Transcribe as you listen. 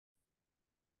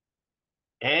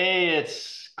Hey,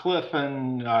 it's Cliff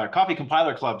and Coffee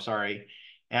Compiler Club, sorry.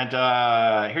 And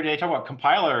here today to talk about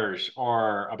compilers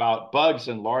or about bugs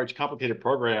in large complicated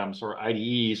programs or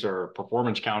IDEs or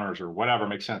performance counters or whatever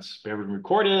makes sense. If you've been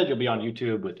recorded, you'll be on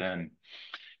YouTube within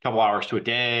a couple hours to a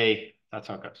day. That's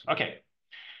how it goes. Okay.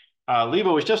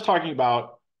 Lebo was just talking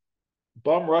about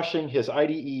bum rushing his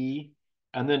IDE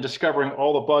and then discovering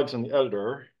all the bugs in the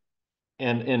editor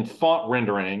and in font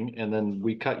rendering. And then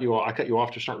I cut you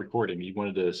off to start recording. You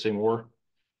wanted to say more?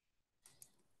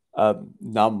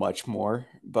 Not much more,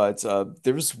 but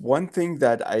there was one thing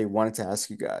that I wanted to ask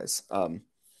you guys.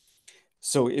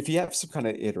 So if you have some kind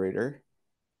of iterator,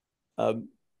 um,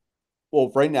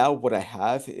 well, right now what I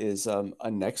have is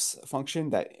a next function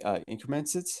that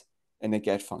increments it and a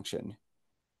get function.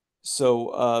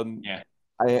 So Yeah,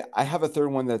 I have a third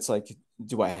one that's like,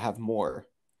 do I have more?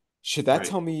 Should that right.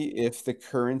 tell me if the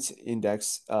current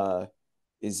index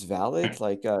is valid,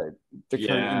 like the current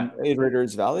Yeah. iterator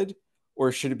is valid,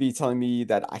 or should it be telling me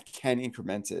that I can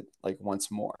increment it like once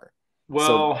more? So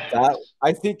Well, that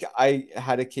I think I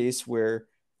had a case where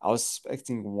I was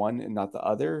expecting one and not the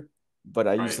other, but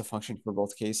I used right. the function for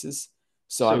both cases.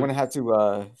 So I'm So gonna have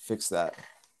to fix that.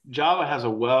 Java has a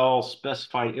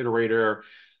well-specified iterator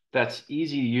that's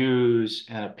easy to use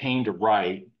and a pain to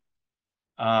write.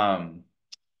 Um,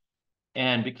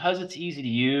 and because it's easy to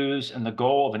use, and the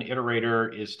goal of an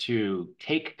iterator is to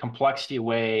take complexity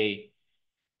away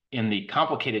in the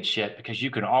complicated shit, because you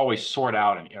can always sort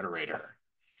out an iterator.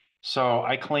 So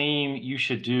I claim you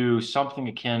should do something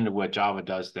akin to what Java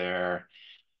does there.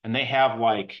 And they have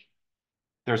like,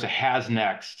 there's a has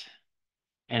next.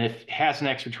 And if has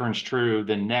next returns true,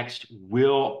 then next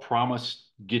will promise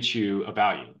get you a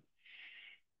value.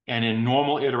 And in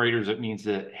normal iterators, it means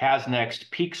that has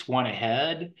next peaks one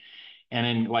ahead. And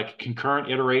in like concurrent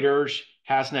iterators,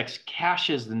 has next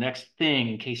caches the next thing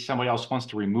in case somebody else wants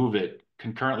to remove it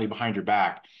concurrently behind your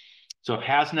back. So if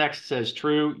has next says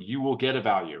true, you will get a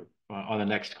value on the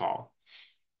next call.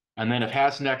 And then if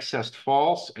has next says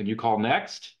false and you call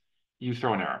next, you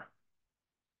throw an error.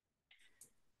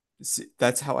 See,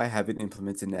 that's how I have it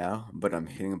implemented now, but I'm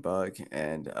hitting a bug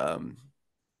and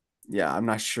yeah, I'm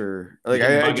not sure. You're Like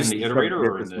hitting a I bug in just the discovered iterator it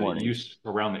or in this the morning. use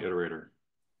around the iterator?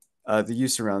 The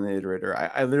use around the iterator.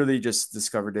 I literally just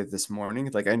discovered it this morning.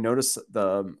 Like I noticed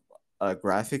the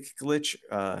graphic glitch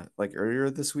like earlier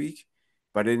this week,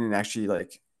 but I didn't actually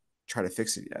like try to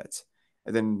fix it yet.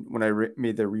 And then when I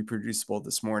made the reproducible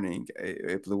this morning,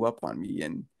 it blew up on me,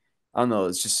 and I don't know.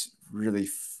 It's just really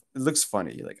it looks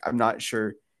funny. Like I'm not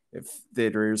sure if the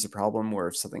iterator is the problem or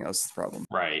if something else is the problem.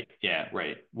 Right. Yeah.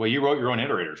 Right. Well, you wrote your own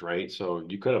iterators, right? So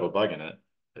you could have a bug in it.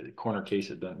 The corner case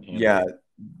it doesn't handle Yeah, it.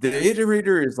 the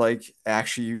iterator is like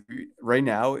actually right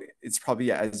now it's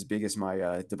probably as big as my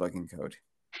debugging code.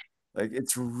 Like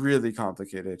it's really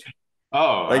complicated. Oh,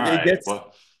 all Like it right. gets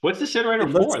Well, what's this iterator it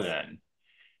looks for then?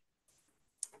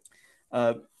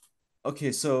 uh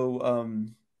okay, so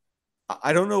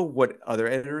I don't know what other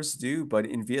editors do, but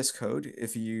in VS Code,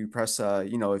 if you press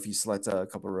if you select a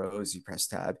couple rows, you press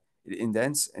tab, it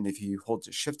indents, and if you hold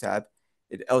the shift tab,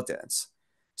 it outdents.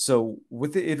 So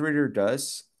what the iterator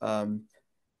does,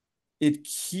 it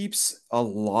keeps a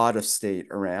lot of state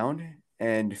around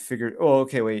and figured, oh,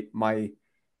 okay, wait, my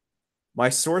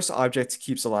source object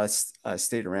keeps a lot of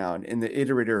state around, and the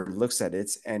iterator looks at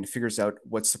it and figures out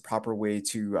what's the proper way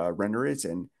to render it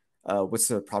and what's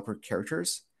the proper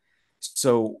characters.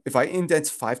 So if I indent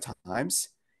 5 times,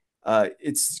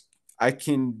 it's I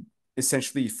can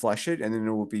essentially flush it, and then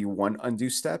it will be one undo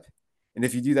step. And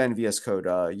if you do that in VS Code,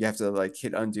 you have to like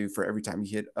hit undo for every time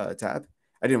you hit tab.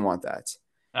 I didn't want that.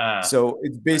 Ah, So right.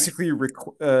 it's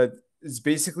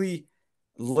basically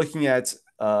looking at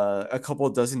a couple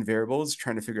of dozen variables,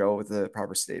 trying to figure out what the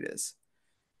proper state is.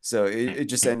 So it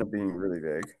just ended up being really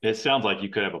big. It sounds like you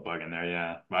could have a bug in there.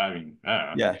 Yeah. But I mean, I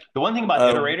don't know. Yeah. The one thing about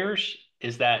Uh, iterators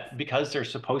is that because they're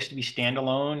supposed to be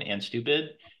standalone and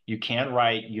stupid, you can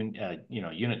write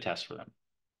unit tests for them.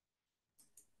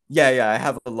 yeah. I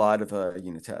have a lot of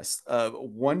unit tests.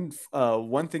 One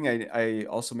thing I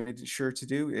also made sure to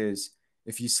do is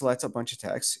if you select a bunch of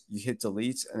text, you hit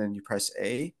delete and then you press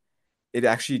A, it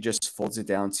actually just folds it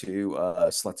down to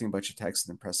selecting a bunch of text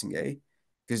and then pressing A,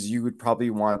 because you would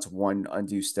probably want one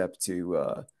undo step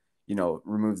to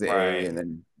remove the A Right. and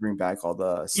then bring back all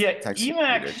the Yeah, text you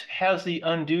deleted. Emacs has the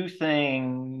undo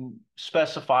thing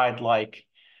specified like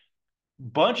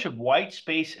bunch of white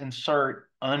space insert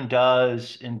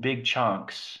undoes in big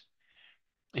chunks.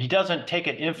 He doesn't take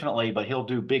it infinitely, but he'll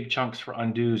do big chunks for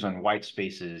undos on white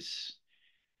spaces.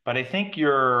 But I think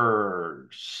your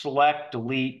select,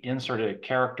 delete, insert a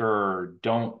character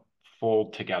don't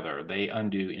fold together. They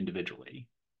undo individually.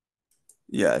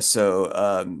 Yeah,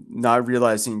 so not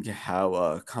realizing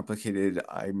how complicated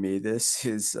I made this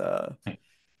is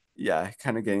yeah,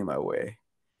 kind of getting in my way.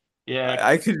 Yeah,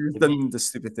 I could have could done be. the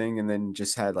stupid thing and then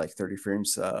just had like 30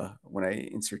 frames when I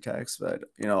insert text, but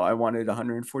I wanted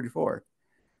 144.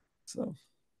 So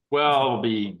Well, it'll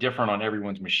be different on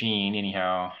everyone's machine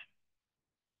anyhow.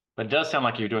 But it does sound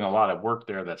like you're doing a lot of work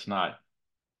there that's not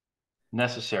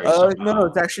necessary. So, no,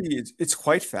 it's actually it's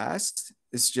quite fast.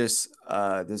 It's just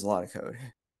there's a lot of code.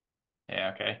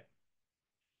 yeah, okay.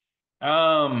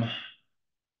 Um,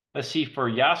 let's see. For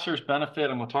Yasser's benefit,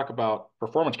 I'm going to talk about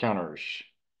performance counters.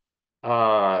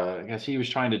 I guess he was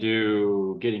trying to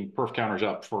do getting perf counters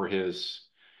up for his.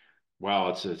 Well,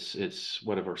 it's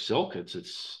whatever Silk.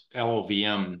 It's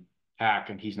LOVM hack,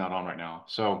 and he's not on right now.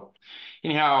 So,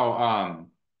 anyhow,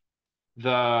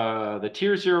 the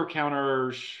tier zero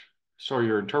counters, so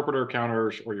your interpreter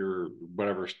counters or your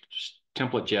whatever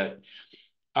template jet,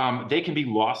 they can be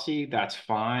lossy. That's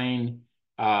fine.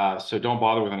 So don't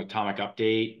bother with an atomic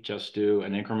update. Just do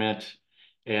an increment.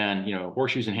 And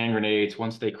horseshoes and hand grenades.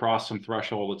 Once they cross some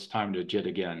threshold, it's time to JIT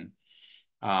again.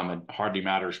 It hardly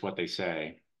matters what they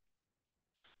say.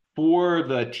 For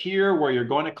the tier where you're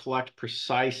going to collect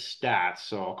precise stats,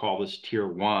 so I'll call this tier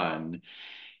one,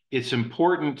 it's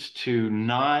important to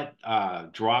not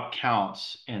drop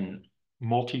counts in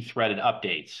multi-threaded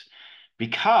updates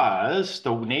because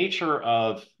the nature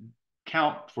of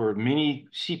count for many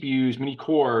CPUs, many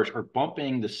cores are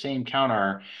bumping the same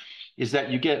counter is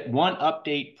that you get one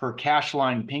update per cache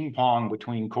line ping pong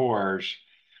between cores,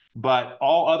 but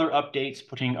all other updates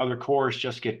between other cores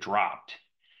just get dropped.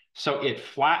 So it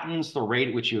flattens the rate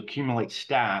at which you accumulate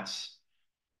stats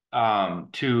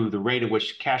to the rate at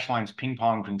which cache lines ping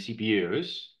pong between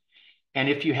CPUs. And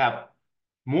if you have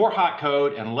more hot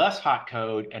code and less hot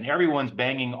code, and everyone's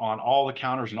banging on all the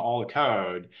counters and all the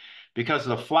code, because of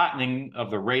the flattening of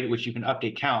the rate at which you can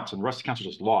update counts, and the rest of the counts are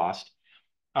just lost,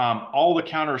 all the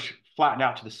counters flatten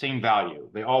out to the same value.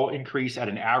 They all increase at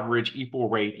an average equal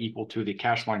rate equal to the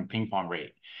cache line ping pong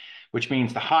rate, which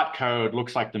means the hot code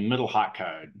looks like the middle hot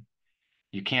code.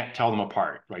 You can't tell them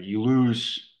apart. Right? You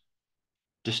lose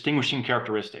distinguishing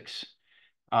characteristics.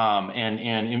 And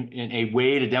in a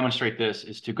way to demonstrate this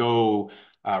is to go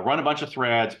run a bunch of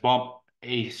threads, bump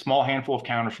a small handful of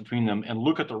counters between them, and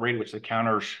look at the rate at which the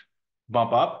counters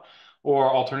bump up. Or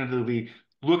alternatively,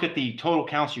 look at the total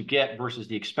counts you get versus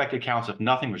the expected counts if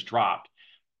nothing was dropped.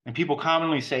 And people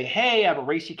commonly say, hey, I have a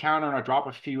racy counter and I drop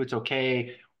a few, it's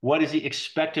okay. What is the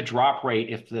expected drop rate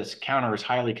if this counter is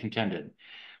highly contended?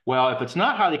 Well, if it's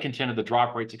not highly contended, the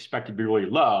drop rate's expected to be really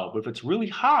low. But if it's really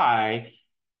high,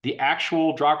 the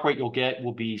actual drop rate you'll get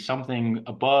will be something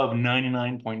above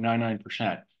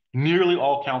 99.99%. Nearly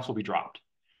all counts will be dropped.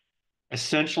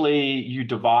 Essentially, you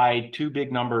divide two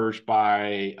big numbers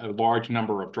by a large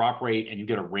number of drop rate and you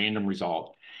get a random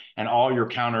result. And all your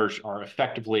counters are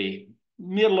effectively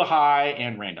middle to high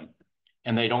and random.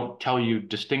 And they don't tell you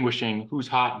distinguishing who's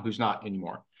hot and who's not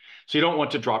anymore. So you don't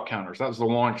want to drop counters. That was the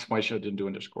long explanation I didn't do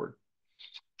in Discord.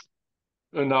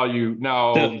 And now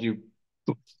So you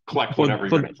collect for whatever you're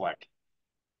for going to collect.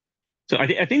 so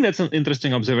I think that's an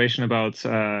interesting observation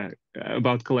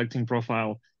about collecting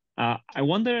profile. I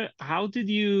wonder, how did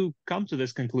you come to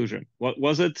this conclusion? What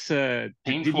was it? Did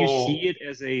you see Painful, it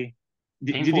as a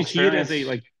did painful you see it as a experience.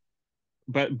 like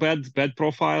bad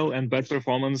profile and bad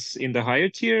performance in the higher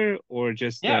tier, or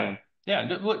just Yeah,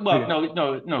 yeah. Well, okay.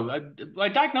 no. I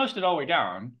diagnosed it all the way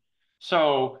down.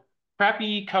 So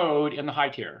crappy code in the high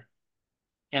tier,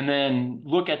 and then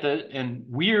look at the and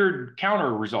weird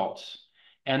counter results,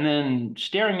 and then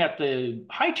staring at the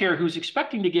high tier who's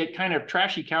expecting to get kind of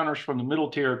trashy counters from the middle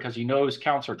tier because he knows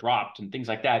counts are dropped and things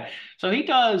like that. So he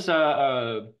does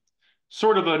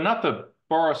sort of a not the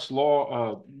Boris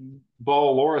law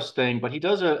Ball Loris thing, but he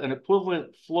does an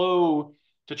equivalent flow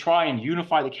to try and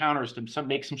unify the counters to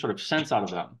make some sort of sense out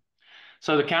of them.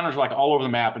 So the counters are like all over the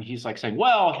map, and he's like saying,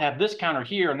 "Well, have this counter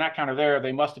here and that counter there.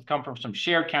 They must have come from some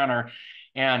shared counter,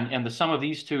 and the sum of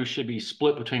these two should be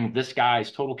split between this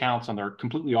guy's total counts, and they're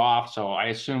completely off. So I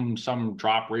assume some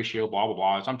drop ratio, blah blah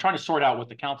blah." So I'm trying to sort out what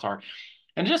the counts are,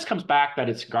 and it just comes back that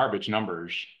it's garbage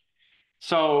numbers.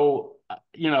 So,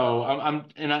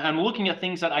 I'm looking at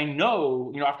things that I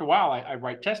know, after a while, I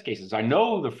write test cases. I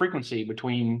know the frequency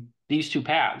between these two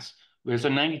paths. There's a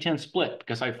 90-10 split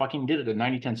because I fucking did it a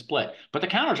 90-10 split, but the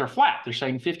counters are flat. They're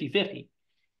saying 50-50.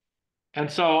 And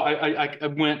so I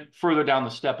went further down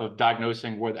the step of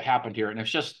diagnosing what happened here. And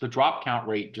it's just the drop count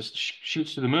rate just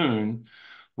shoots to the moon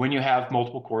when you have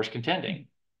multiple cores contending.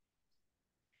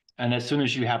 And as soon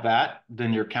as you have that,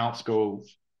 then your counts go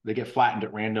They get flattened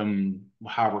at random,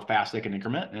 however fast they can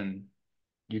increment, and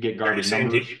you get Are you garbage saying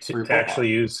numbers to, for your to actually profile.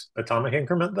 use atomic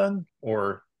increment then,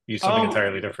 or use something Um,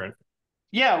 entirely different?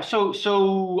 yeah,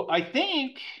 so I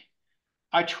think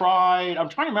I tried, I'm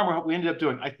trying to remember what we ended up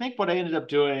doing. I think what I ended up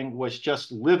doing was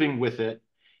just living with it,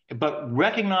 but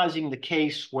recognizing the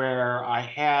case where I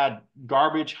had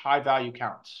garbage high value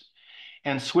counts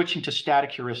and switching to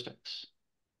static heuristics.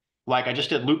 Like I just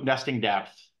did loop nesting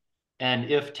depth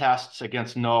and if tests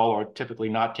against null are typically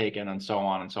not taken and so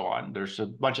on and so on. There's a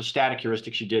bunch of static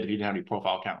heuristics you did if you didn't have any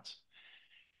profile counts.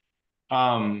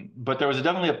 But there was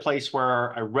definitely a place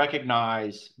where I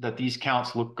recognized that these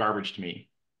counts look garbage to me.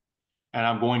 And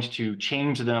I'm going to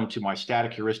change them to my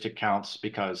static heuristic counts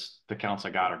because the counts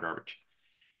I got are garbage.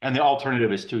 And the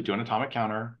alternative is to do an atomic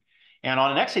counter. And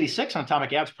on an x86, an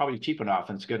atomic add is probably cheap enough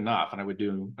and it's good enough. And I would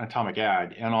do an atomic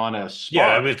add. And on a Yeah,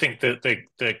 I Spark, would think that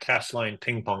the cache line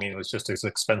ping ponging was just as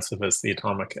expensive as the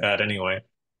atomic add anyway.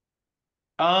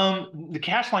 the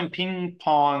cache line ping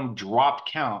pong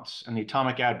dropped counts and the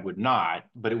atomic add would not.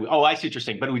 But it would, oh, I see what you're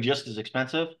saying, but it would be just as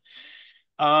expensive.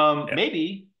 Yeah.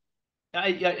 Maybe.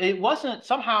 It wasn't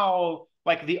somehow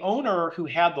like the owner who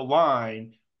had the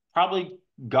line probably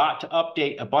got to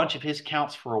update a bunch of his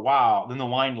counts for a while, then the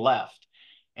line left,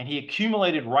 and he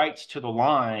accumulated writes to the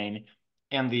line.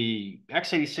 And the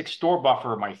x86 store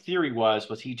buffer, my theory was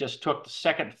he just took the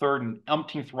second, third, and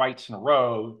umpteenth writes in a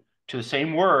row to the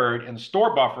same word, and the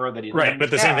store buffer that he Right, had in the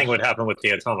but the same thing cache. would happen with the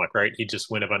atomic, right? He'd just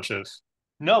win a bunch of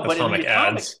No, but in the atomic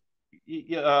atomic, adds.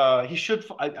 he should,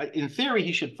 in theory,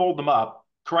 he should fold them up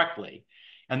correctly.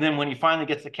 And then when he finally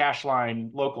gets the cache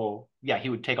line local, yeah, he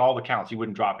would take all the counts. He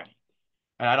wouldn't drop any.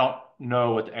 And I don't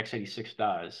know what the x86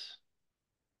 does.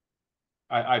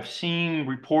 I've seen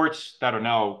reports that are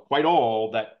now quite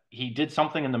old that he did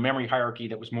something in the memory hierarchy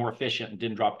that was more efficient and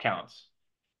didn't drop counts.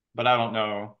 But I don't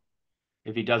know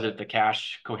if he does it at the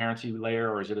cache coherency layer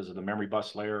or is it as the memory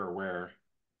bus layer or where.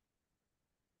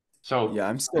 So Yeah,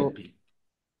 I'm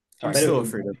By sorry. still the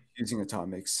afraid of using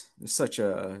atomics. It's such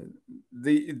a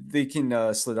they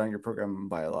can slow down your program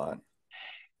by a lot.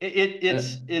 uh,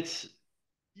 It's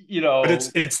But it's know,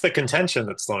 it's the contention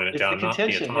that's slowing it it's the down, not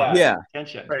the contention. Yeah, atomic. it's the Yeah,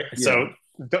 contention. Right. yeah. So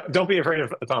don't be afraid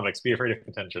of atomics. Be afraid of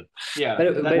contention. Yeah,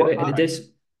 Well, right.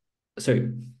 there's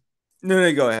sorry. no,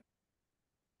 no, go ahead.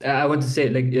 I want to say,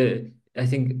 like, I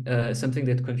think something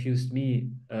that confused me,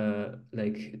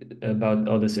 like, about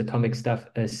all this atomic stuff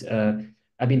is,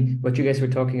 I mean, what you guys were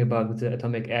talking about with the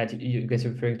atomic add, you guys are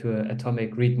referring to an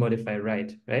atomic read modify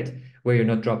write, right? Where you're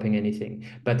not dropping anything.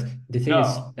 But the thing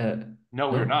is, No,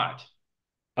 no, we're no? not.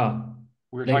 Ah,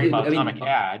 We're like, talking about I mean, atomic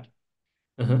add,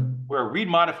 uh-huh. where read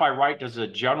modify write does a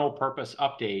general purpose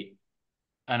update.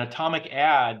 An atomic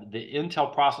add, the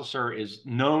Intel processor is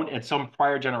known at some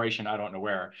prior generation, I don't know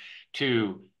where,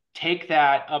 to take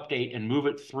that update and move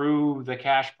it through the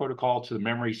cache protocol to the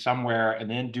memory somewhere and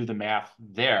then do the math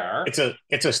there.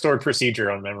 It's a stored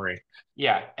procedure on memory.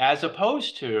 Yeah, as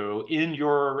opposed to in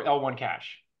your L1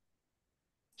 cache.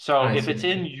 So I if see. it's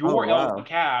in Oh your L1 wow.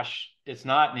 cache, it's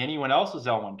not in anyone else's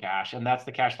L1 cache, and that's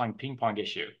the cache line ping pong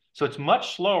issue. So it's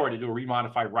much slower to do a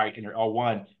remodify write in your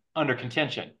L1 under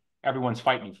contention. Everyone's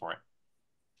fighting you for it.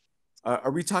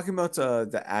 Are we talking about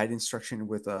the add instruction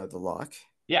with the lock?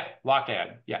 Yeah, locked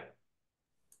add. Yeah.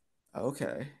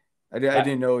 Okay, I That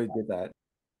didn't know it did that.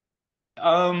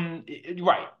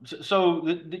 right. So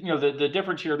the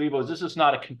difference here, Lebo, is this is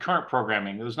not a concurrent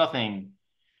programming. There's nothing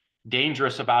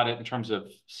dangerous about it in terms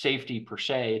of safety per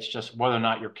se. It's just whether or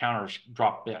not your counters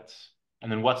drop bits.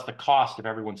 And then what's the cost if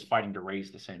everyone's fighting to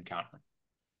raise the same counter?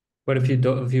 What if you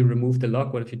don't, if you remove the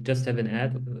lock? What if you just have an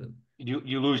add?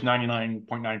 You lose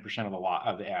 99.9% of the lot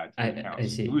of the ads in the I counts. You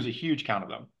see. lose a huge count of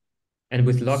them. And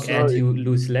with lock add, Sorry. you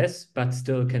lose less, but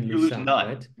still can You lose lose some, none.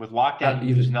 right? With locked add, you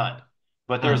You lose none.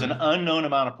 But there's an ah. unknown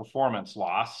amount of performance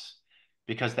loss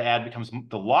because the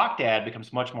locked add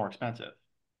becomes much more expensive.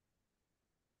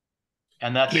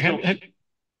 And that's still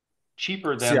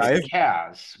cheaper See, than the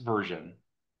CAS version,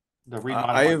 the read I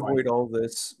modified write. avoid all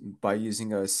this by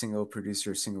using a single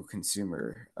producer, single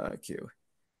consumer queue.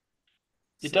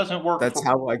 It So doesn't work that's for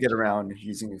how I get performance around counters.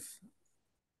 using.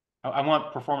 I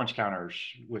want performance counters,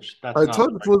 which that's I not thought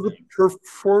the it right was the thing.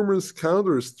 performance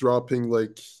counters dropping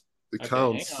like the Okay,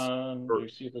 hang counts. on. Do Or you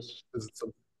see this? is it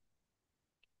something?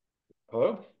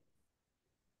 Hello?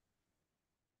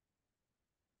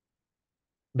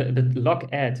 But lock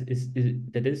add is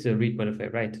that is a read modify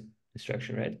write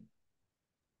instruction, right?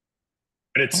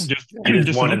 But Oh, it is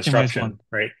just an one optimized one. instruction,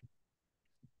 right?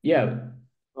 Yeah,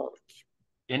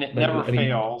 And it but never I mean,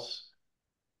 fails,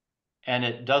 and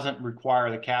it doesn't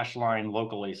require the cache line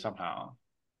locally somehow.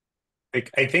 Like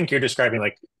I think you're describing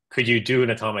like could you do an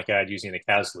atomic add using a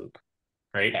cas loop,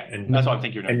 right? Yeah, And that's what I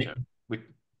think you're doing and too.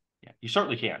 Yeah, you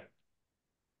certainly can.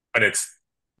 but it's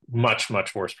much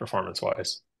worse performance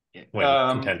wise when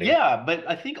contending. Yeah, but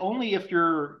I think only if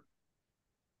you're.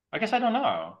 I guess I don't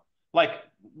know. Like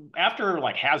after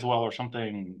like Haswell or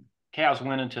something, Cas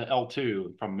went into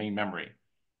L2 from main memory.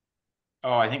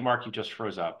 Oh, I think Mark, you just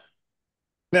froze up.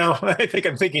 No, I think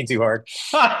I'm thinking too hard.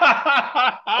 All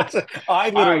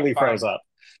I literally right, froze fine. up.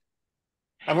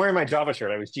 I'm wearing my Java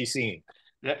shirt. I was GCing.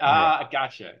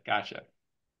 Gotcha.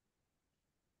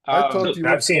 I thought you were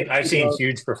I've seen talking about.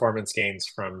 huge performance gains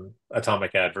from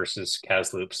atomic add versus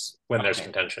cas loops when there's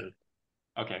contention.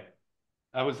 Okay.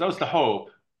 That was the hope.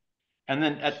 And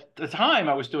then at the time,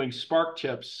 I was doing Spark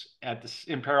chips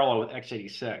in parallel with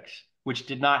x86, which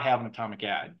did not have an atomic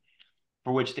add,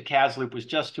 for which the cas loop was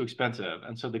just too expensive.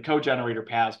 And so the code generator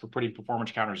paths for putting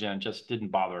performance counters in just didn't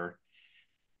bother.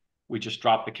 We just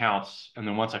dropped the counts. And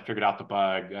then once I figured out the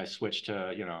bug, I switched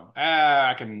to,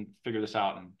 I can figure this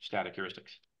out in static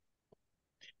heuristics.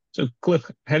 So, Cliff,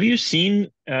 have you seen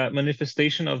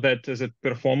manifestation of that as a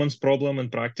performance problem in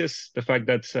practice? The fact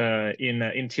that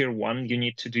in tier 1 you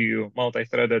need to do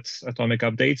multi-threaded atomic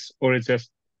updates, or it's just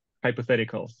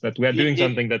hypothetical that we are doing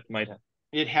something that might happen?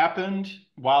 It happened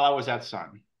while I was at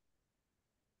Sun,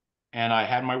 and I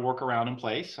had my workaround in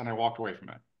place, and I walked away from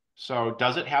it. So,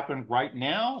 does it happen right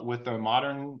now with the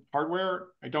modern hardware?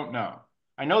 I don't know.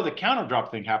 I know the counter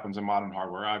drop thing happens in modern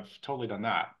hardware. I've totally done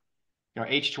that.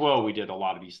 H2O, we did a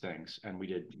lot of these things, and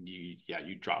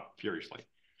you drop furiously.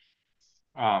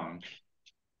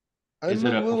 Is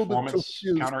it a performance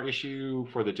counter issue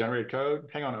for the generated code?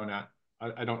 Hang on, Onat.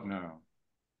 I don't know.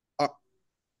 Are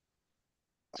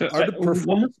the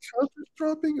performance counters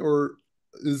dropping, or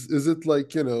is it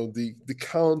like the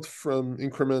count from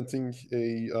incrementing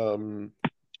a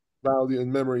value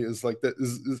in memory is like that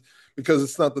is because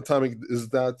it's not atomic? Is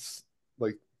that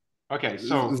like okay?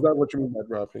 So is that what you mean by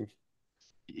dropping?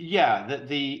 Yeah,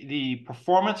 the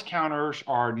performance counters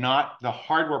are not the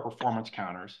hardware performance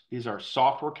counters. These are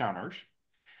software counters.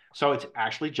 So it's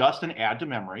actually just an add to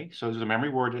memory. So there's a memory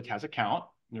word that has a count,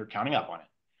 and you're counting up on it.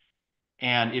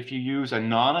 And if you use a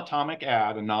non-atomic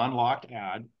add, a non-locked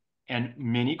add, and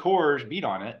many cores beat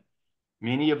on it,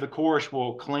 many of the cores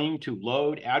will claim to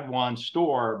load, add one,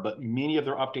 store, but many of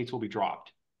their updates will be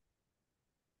dropped.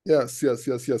 Yes.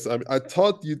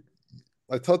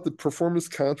 I thought the performance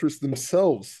counters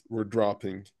themselves were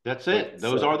dropping. That's it.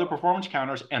 Those are the performance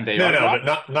counters, and they are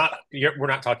dropping. but we're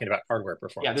not talking about hardware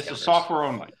performance. Yeah, this counters. is software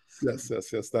only. Yes.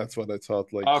 That's what I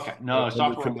thought. Like, okay, no,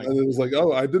 software only. And it was like,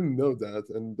 oh, I didn't know that.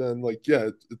 And then like, yeah,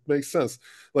 it makes sense.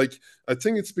 Like, I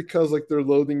think it's because like they're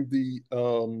loading the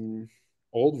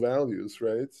old values,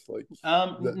 right? Like,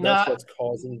 that's what's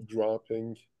causing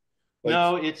dropping. Like,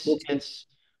 no, it's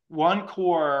one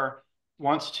core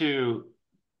wants to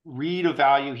read a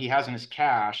value he has in his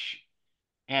cache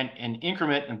and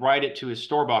increment and write it to his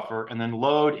store buffer, and then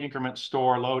load increment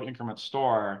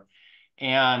store.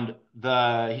 And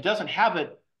he doesn't have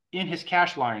it in his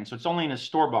cache line, so it's only in his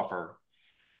store buffer,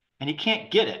 and he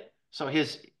can't get it. So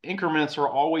his increments are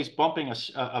always bumping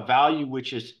a value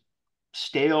which is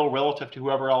stale relative to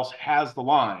whoever else has the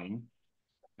line.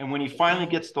 And when he finally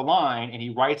gets the line and he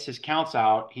writes his counts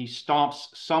out, he stomps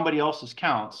somebody else's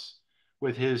counts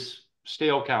with his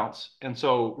stale counts. And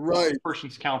so one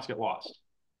person's counts get lost.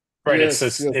 Right. Yes,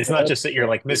 it's not just that you're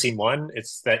like missing one.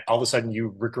 It's that all of a sudden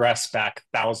you regress back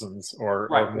thousands or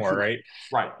more, right?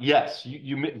 Right. Yes.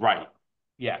 Right.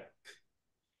 Yeah.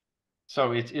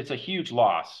 So it's a huge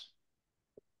loss.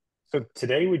 So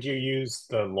today, would you use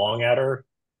the longadder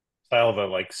style, the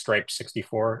like striped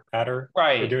 64 adder?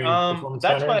 Right. For doing performance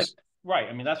counters? Right.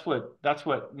 I mean, that's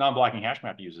what non-blocking hash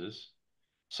map uses.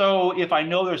 So if I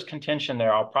know there's contention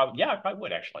there, I probably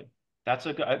would actually. That's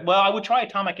a good. Well, I would try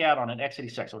atomic add on an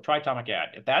x86. I'll try atomic add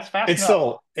if that's fast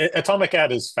enough. Atomic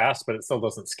add is fast, but it still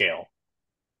doesn't scale.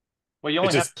 Well, you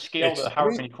only have to scale to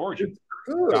however many cores you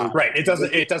got. Right. It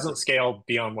doesn't scale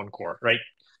beyond one core. Right.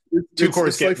 Two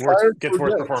cores get worse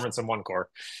performance than one core.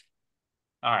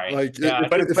 All right. Like,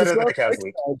 but it's better than a cas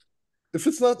loop. If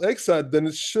it's not XAD, then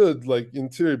it should, like, in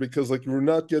theory, because like you're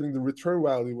not getting the return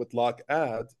value with lock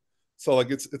add. So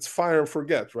like it's fire and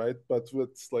forget, right? But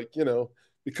with like,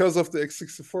 because of the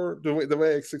x64, the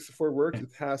way x64 works, it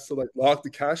has to like lock the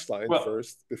cache line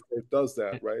first before it does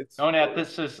that, right? Onat,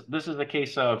 this is the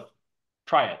case of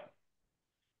try it.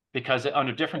 Because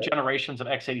under different generations of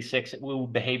x86, it will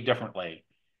behave differently.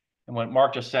 And what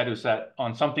Mark just said is that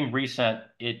on something recent,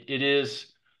 it is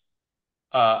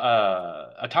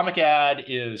atomic add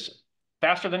is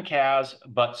faster than cas,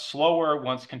 but slower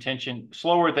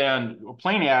than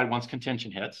plain add once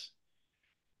contention hits.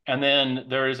 And then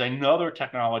there is another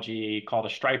technology called a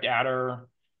striped adder.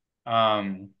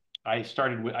 I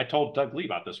told Doug Lee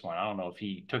about this one. I don't know if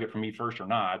he took it from me first or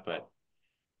not, but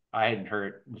I hadn't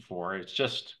heard it before. It's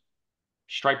just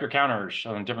stripe your counters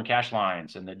on different cache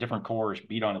lines, and the different cores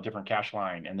beat on a different cache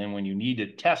line. And then when you need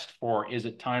to test for, is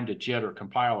it time to JIT or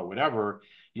compile or whatever,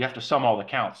 you have to sum all the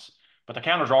counts. But the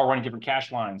counters are all running different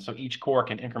cache lines, so each core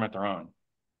can increment their own.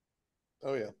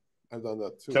 Oh yeah, I've done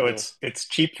that too. So yeah. it's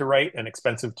cheap to write and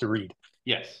expensive to read.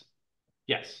 Yes.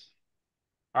 Yes.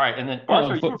 All right. And then Well,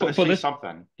 Arthur, you were going to say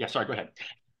something. Yeah, sorry, go ahead.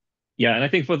 Yeah, and I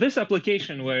think for this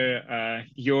application where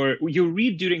you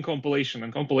read during compilation,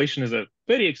 and compilation is a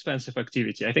very expensive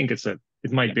activity, I think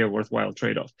it might be a worthwhile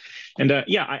trade-off. And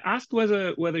yeah, I asked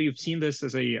whether you've seen this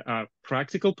as a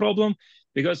practical problem,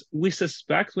 because we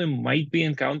suspect we might be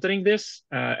encountering this,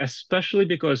 especially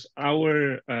because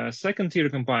our second tier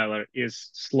compiler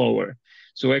is slower.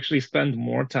 So we actually spend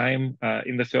more time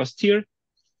in the first tier.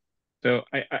 So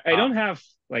I don't have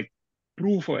like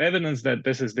proof or evidence that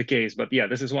this is the case, but yeah,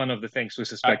 this is one of the things we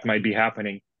suspect might be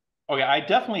happening. Okay, I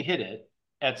definitely hit it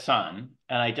at Sun,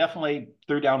 and I definitely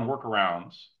threw down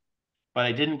workarounds, but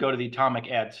I didn't go to the atomic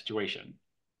add situation.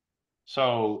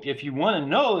 So if you want to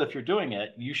know if you're doing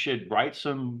it, you should write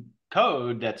some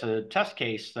code that's a test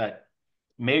case that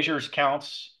measures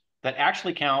counts, that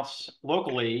actually counts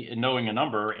locally in knowing a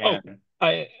number. And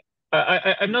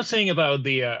I'm not saying about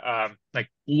the like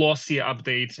lossy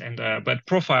updates and but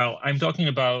profile. I'm talking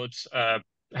about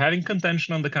having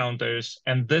contention on the counters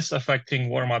and this affecting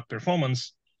warm-up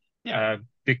performance. Yeah.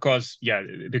 Because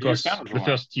the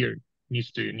first tier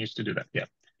needs to do that. Yeah.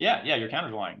 Yeah, your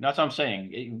counters are lying. That's what I'm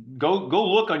saying. Go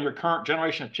look on your current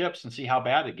generation of chips and see how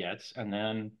bad it gets, and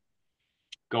then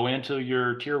go into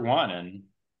your tier 1 and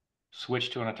switch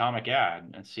to an atomic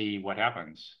add and see what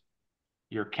happens.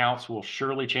 Your counts will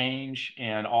surely change,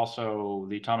 and also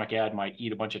the atomic add might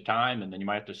eat a bunch of time, and then you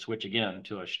might have to switch again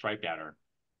to a striped adder.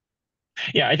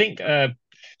 Yeah, I think so.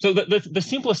 The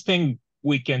simplest thing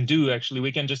we can do, actually,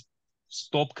 we can just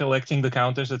stop collecting the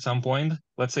counters at some point.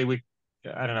 Let's say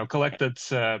I don't know, collected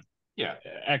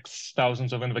X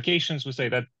thousands of invocations. We say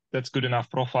that's good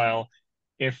enough profile.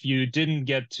 If you didn't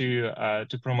get to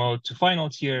promote to final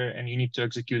tier and you need to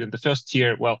execute in the first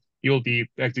tier, well, you'll be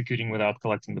executing without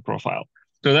collecting the profile.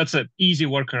 So that's an easy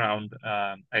workaround,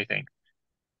 I think.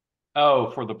 Oh,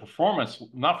 for the performance,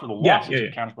 not for the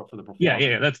losses counters, but for the performance.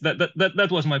 Yeah.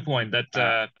 That was my point.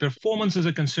 That performance is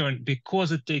a concern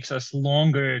because it takes us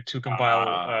longer to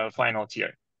compile final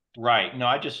tier. Right. No,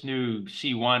 I just knew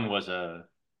C1 was a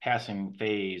passing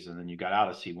phase, and then you got out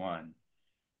of C1.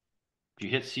 If you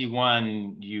hit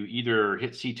C1, you either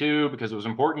hit C2 because it was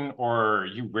important, or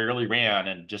you rarely ran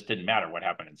and just didn't matter what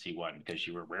happened in C1 because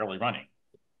you were rarely running.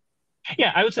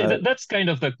 Yeah, I would say that's kind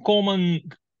of the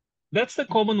common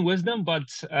wisdom,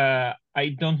 but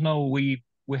I don't know. We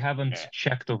haven't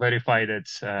checked or verified it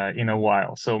in a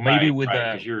while. So maybe with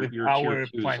our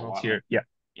final tier,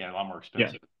 a lot more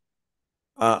expensive.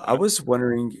 I was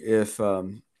wondering if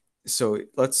so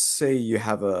let's say you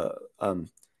have an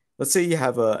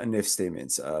if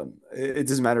statement. It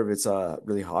doesn't matter if it's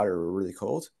really hot or really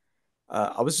cold.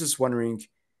 I was just wondering,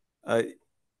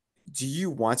 do you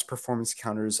want performance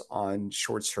counters on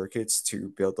short circuits to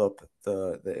build up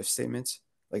the if statement,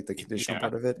 like the conditional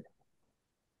part of it?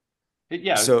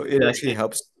 So it actually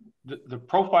helps. The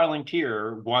profiling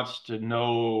tier wants to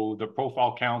know the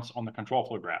profile counts on the control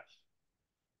flow graph,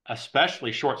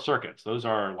 especially short circuits. Those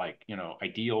are like,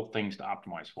 ideal things to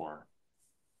optimize for.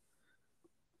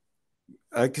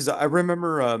 Because I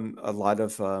remember a lot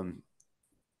of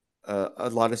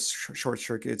short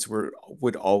circuits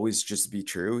would always just be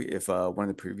true if one of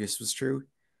the previous was true.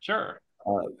 Sure.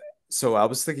 So I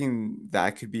was thinking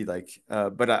that could be like,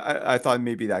 but I thought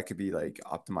maybe that could be like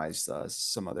optimized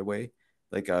some other way,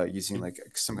 like using like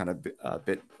some kind of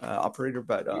bit operator.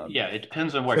 But yeah, it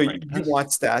depends on what. So you want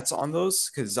stats on those?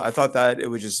 Because I thought that it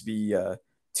would just be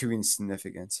too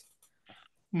insignificant.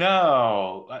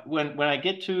 No, when I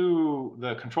get to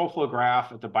the control flow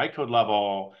graph at the bytecode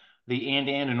level, the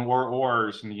and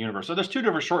ors in the universe. So there's two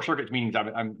different short circuit meanings.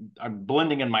 I'm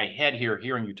blending in my head here,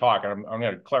 hearing you talk. I'm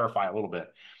going to clarify a little bit.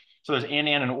 So there's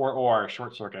and or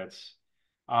short circuits.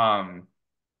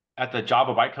 At the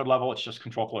Java bytecode level, it's just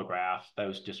control flow graph.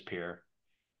 Those disappear.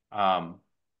 And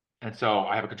so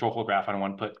I have a control flow graph I don't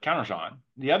want to put counters on.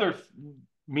 The other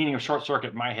meaning of short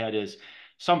circuit in my head is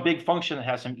some big function that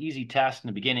has some easy test in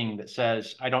the beginning that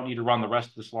says, I don't need to run the rest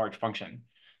of this large function.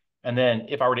 And then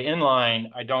if I were to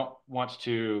inline, I don't want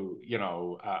to,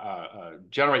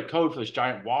 generate code for this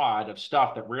giant wad of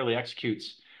stuff that rarely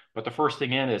executes. But the first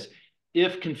thing in is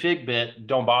if config bit,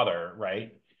 don't bother,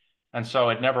 right? And so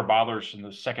it never bothers in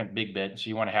the second big bit. So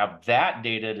you want to have that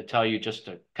data to tell you just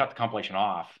to cut the compilation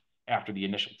off after the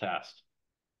initial test.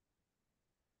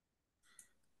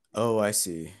 Oh, I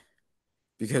see.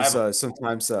 Because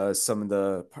sometimes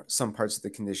some parts of the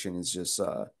condition is just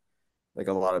like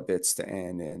a lot of bits to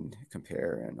and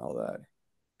compare and all that.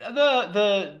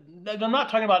 I'm not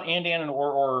talking about and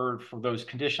or for those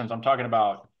conditions. I'm talking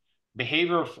about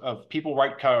behavior of people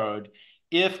write code.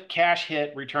 If cache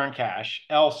hit, return cache,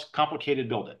 else complicated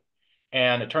build it.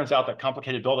 And it turns out that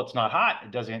complicated build it's not hot.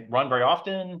 It doesn't run very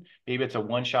often. Maybe it's a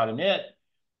one-shot init.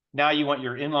 Now you want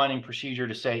your inlining procedure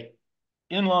to say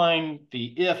inline the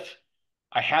if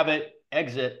I have it,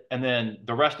 exit, and then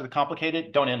the rest of the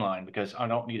complicated, don't inline because I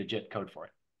don't need a JIT code for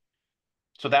it.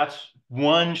 So that's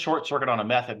one short circuit on a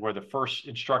method where the first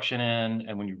instruction in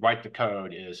and when you write the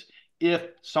code is if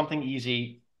something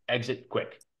easy, exit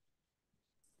quick.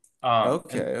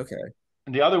 Okay.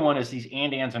 And the other one is these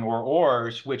ands and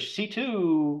ors, which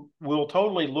C2 will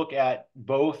totally look at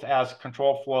both as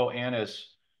control flow and as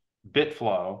bit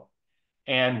flow,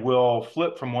 and will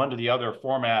flip from one to the other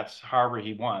formats however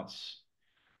he wants.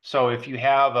 So if you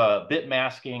have a bit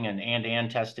masking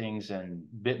and testings and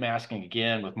bit masking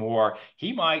again with more,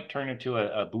 he might turn into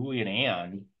a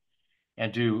Boolean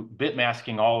and do bit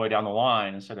masking all the way down the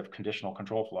line instead of conditional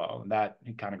control flow. And that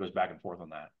he kind of goes back and forth on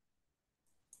that.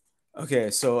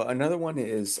 Okay, so another one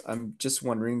is I'm just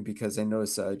wondering because I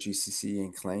notice GCC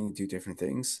and Clang do different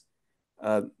things.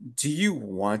 Do you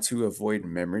want to avoid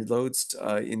memory loads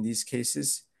in these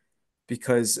cases?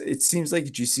 Because it seems like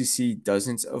GCC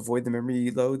doesn't avoid the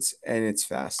memory loads and it's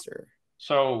faster.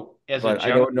 So But I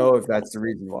don't know if that's the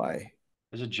reason why.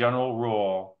 As a general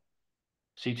rule,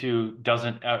 C2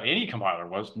 doesn't, any compiler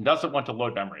doesn't want to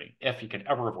load memory if you can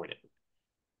ever avoid it.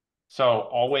 So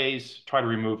always try to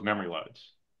remove memory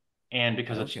loads. And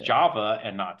because it's Java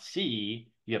and not C,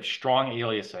 you have strong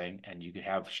aliasing and you can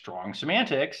have strong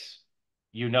semantics.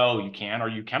 You know you can or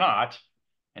you cannot.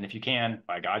 And if you can,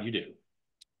 by God, you do.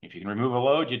 If you can remove a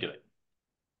load, you do it.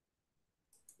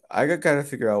 I gotta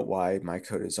figure out why my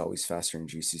code is always faster in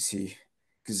GCC.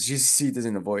 Because GCC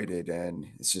doesn't avoid it and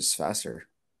it's just faster.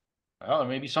 Well, there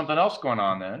may be something else going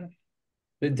on then.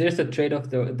 There's a trade-off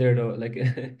there though. Like,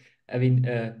 I mean,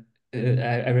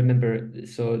 I remember.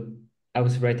 So I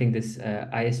was writing this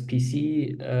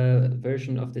ISPC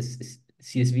version of this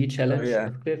CSV challenge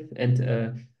of Cliff,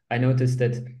 and I noticed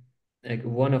that like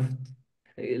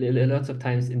lots of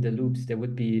times in the loops there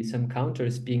would be some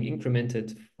counters being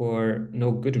incremented for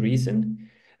no good reason.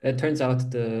 It turns out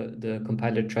the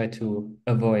compiler tried to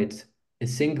avoid a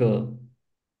single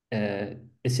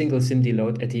SIMD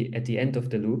load at the end of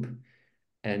the loop,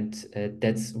 and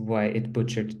that's why it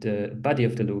butchered the body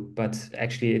of the loop. But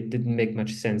actually, it didn't make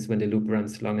much sense when the loop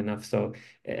runs long enough. So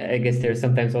I guess there's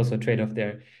sometimes also a trade-off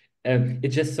there. It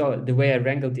just saw the way I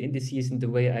wrangled the indices and the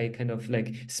way I kind of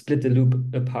like split the loop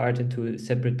apart into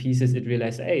separate pieces. It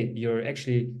realized, hey, you're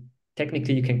actually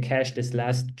technically you can cache this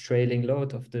last trailing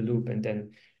load of the loop, and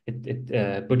then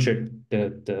it butchered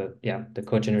the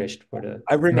code generation for the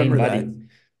main body.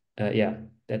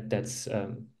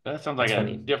 That sounds like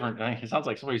funny. Different. It sounds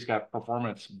like somebody's got a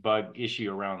performance bug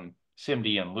issue around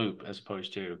SIMD and loop as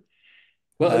opposed to.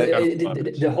 Well,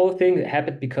 the whole thing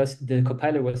happened because the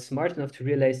compiler was smart enough to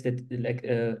realize that like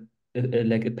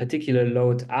a particular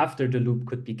load after the loop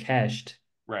could be cached,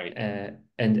 right, and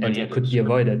it could be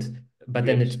avoided, but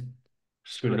then it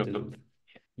screwed up the loop.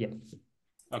 Yeah.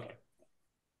 Okay.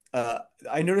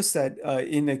 I noticed that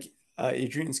in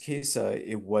Adrian's case,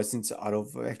 it wasn't auto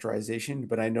vectorization,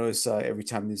 but I noticed every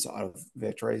time there's auto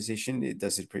vectorization, it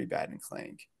does it pretty bad in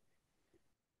Clang.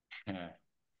 Yeah.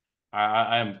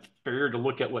 I'm figured to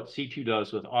look at what C2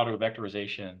 does with auto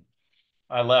vectorization.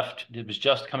 I left, it was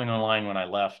just coming online when I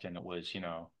left, and it was,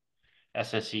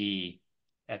 SSE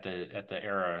at the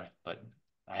era, but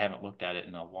I haven't looked at it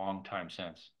in a long time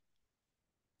since.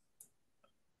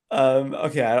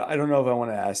 Okay, I don't know if I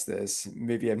want to ask this.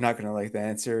 Maybe I'm not gonna like the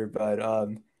answer, but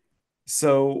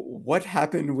so what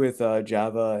happened with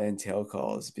Java and tail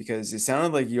calls? Because it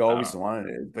sounded like you always wanted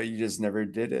it, but you just never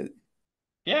did it.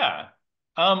 Yeah.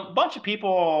 A bunch of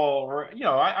people were,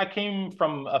 I came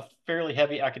from a fairly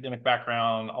heavy academic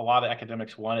background. A lot of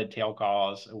academics wanted tail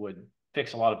calls. It would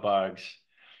fix a lot of bugs.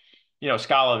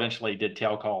 Scala eventually did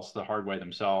tail calls the hard way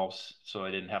themselves, so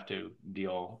they didn't have to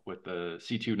deal with the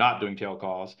C2 not doing tail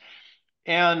calls.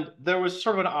 And there was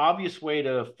sort of an obvious way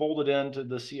to fold it into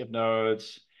the CF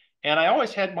nodes. And I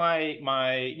always had my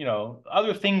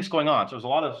other things going on. So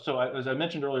as I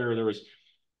mentioned earlier, there was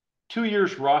 2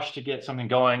 years rush to get something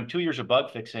going, 2 years of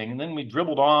bug fixing, and then we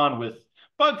dribbled on with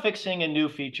bug fixing and new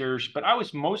features, but I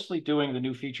was mostly doing the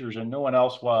new features and no one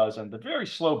else was, and the very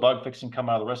slow bug fixing come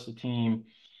out of the rest of the team.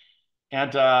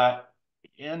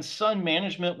 And Sun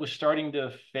management was starting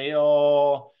to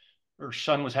fail, or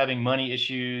Sun was having money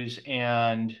issues,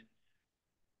 and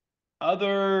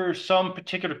some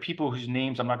particular people whose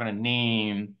names I'm not going to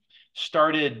name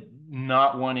started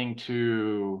not wanting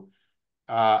to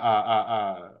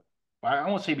I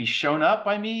won't say be shown up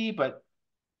by me, but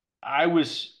I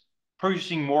was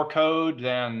producing more code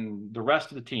than the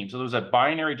rest of the team. So there was a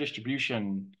binary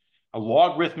distribution, a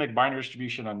logarithmic binary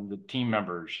distribution on the team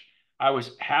members. I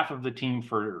was half of the team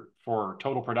for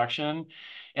total production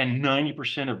and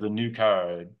 90% of the new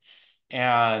code.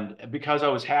 And because I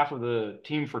was half of the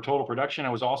team for total production, I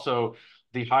was also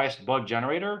the highest bug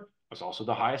generator. I was also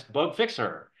the highest bug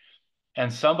fixer.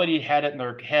 And somebody had it in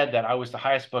their head that I was the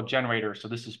highest bug generator, so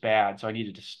this is bad. So I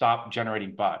needed to stop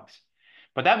generating bugs.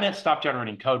 But that meant stop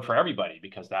generating code for everybody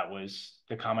because that was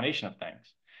the combination of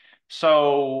things.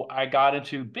 So I got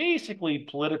into basically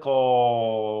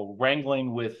political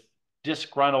wrangling with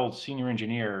disgruntled senior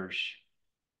engineers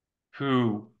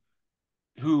who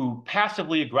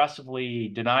passively aggressively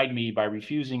denied me by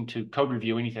refusing to code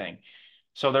review anything.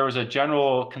 So there was a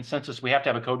general consensus, we have to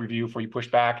have a code review before you push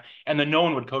back, and then no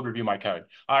one would code review my code.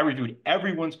 I reviewed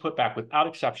everyone's putback without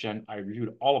exception. I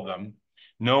reviewed all of them.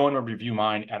 No one would review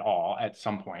mine at all at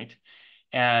some point.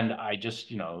 And I just,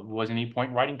 wasn't any point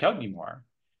in writing code anymore.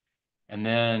 And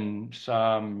then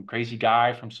some crazy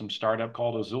guy from some startup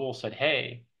called Azul said,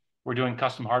 hey, we're doing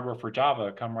custom hardware for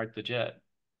Java, come write the JIT.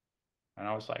 And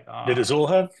I was like, Did Azul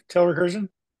have tail recursion?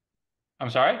 I'm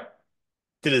sorry?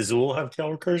 Did Azul have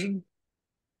tail recursion?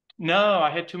 No, I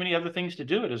had too many other things to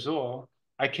do at Azul.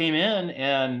 I came in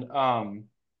and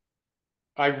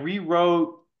I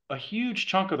rewrote a huge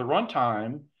chunk of the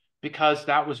runtime because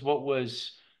that was what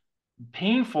was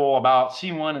painful about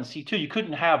C1 and C2. You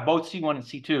couldn't have both C1 and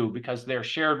C2 because they're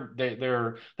shared.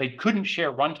 They couldn't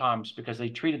share runtimes because they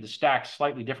treated the stacks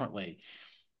slightly differently.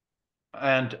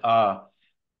 And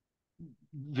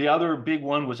the other big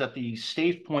one was that the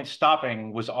save point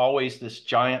stopping was always this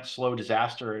giant slow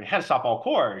disaster. It had to stop all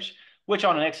cores, which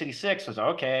on an x86 was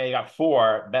okay, I got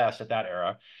 4 at best at that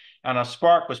era. And a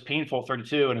Spark was painful at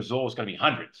 32 and Azul was going to be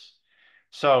hundreds.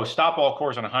 So stop all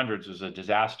cores on hundreds was a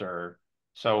disaster.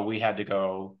 So we had to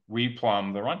go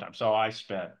replumb the runtime. So I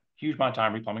spent huge amount of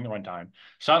time replumbing the runtime.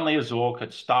 Suddenly Azul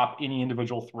could stop any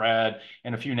individual thread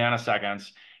in a few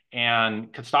nanoseconds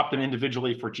and could stop them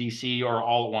individually for GC or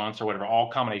all at once or whatever,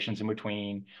 all combinations in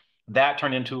between. That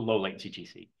turned into low latency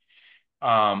GC.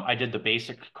 I did the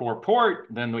basic core port.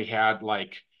 Then we had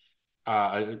like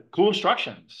cool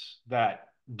instructions that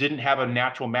didn't have a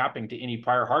natural mapping to any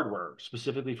prior hardware,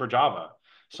 specifically for Java.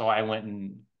 So I went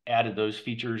and added those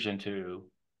features into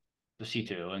the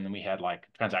C2, and then we had like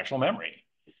transactional memory.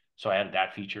 So I added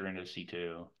that feature into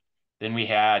C2. Then we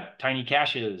had tiny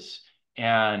caches,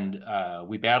 and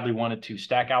we badly wanted to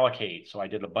stack allocate. So I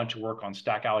did a bunch of work on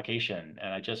stack allocation,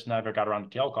 and I just never got around to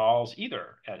tail calls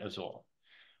either at Azul.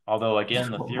 Although,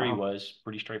 again, the theory was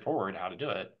pretty straightforward how to do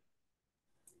it.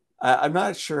 I'm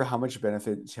not sure how much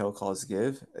benefit tail calls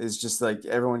give. It's just like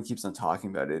everyone keeps on talking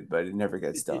about it, but it never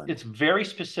gets done. It's very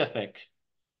specific.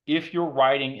 If you're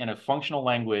writing in a functional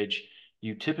language,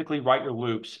 you typically write your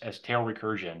loops as tail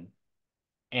recursion.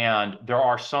 And there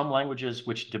are some languages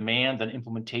which demand an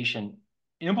implement tail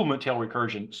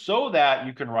recursion so that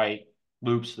you can write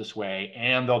loops this way,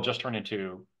 and they'll just turn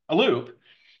into a loop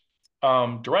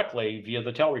directly via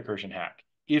the tail recursion hack.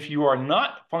 If you are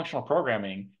not functional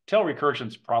programming, tail recursion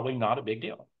is probably not a big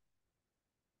deal.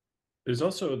 There's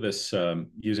also this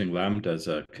using Lambda as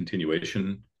a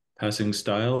continuation passing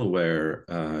style where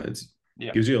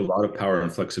it gives you a lot of power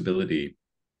and flexibility,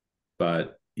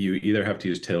 but you either have to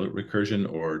use tail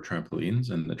recursion or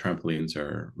trampolines, and the trampolines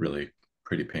are really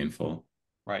pretty painful.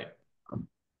 Right.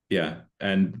 Yeah,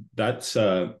 and that's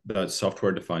that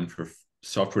software designed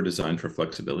for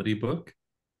flexibility book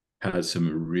has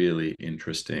some really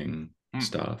interesting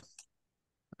stuff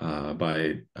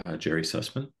by Jerry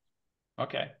Sussman.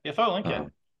 Okay, if I link it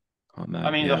on that.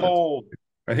 I mean, the whole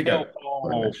I think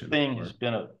thing has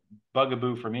been a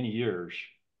bugaboo for many years.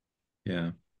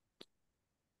 Yeah.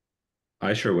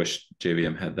 I sure wish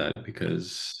JVM had that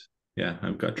because, yeah,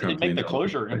 I've got trampoline. It'd make the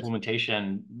closure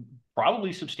implementation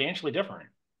probably substantially different.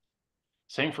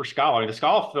 Same for Scala. I mean, the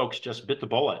Scala folks just bit the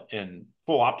bullet in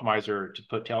full optimizer to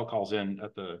put tail calls in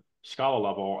at the Scala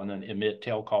level and then emit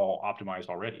tail call optimized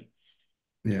already.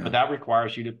 Yeah. But that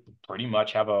requires you to pretty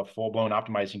much have a full-blown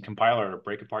optimizing compiler to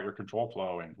break apart your control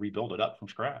flow and rebuild it up from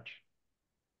scratch.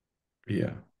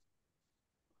 Yeah.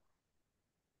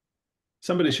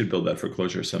 Somebody should build that for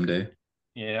closure someday.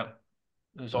 Yeah.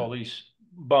 There's all But, these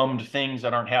bummed things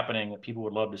that aren't happening that people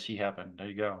would love to see happen. There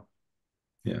you go.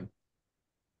 yeah,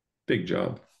 big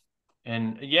job.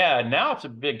 And yeah, now it's a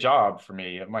big job for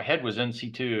me. My head was in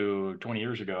C2 20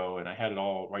 years ago, and I had it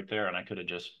all right there, and I could have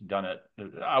just done it.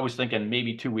 I was thinking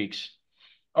maybe 2 weeks.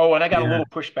 Oh, and I got a Yeah. little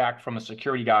pushback from the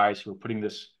security guys who were putting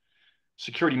this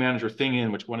security manager thing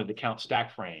in, which wanted to count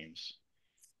stack frames.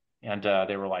 And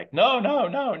they were like, no, no,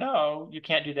 no, no, you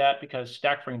can't do that because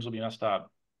stack frames will be messed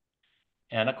up.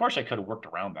 And of course, I could have worked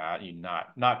around that. You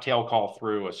not tail call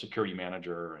through a security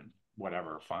manager and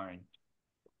whatever, fine.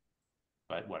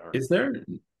 But whatever. Is there?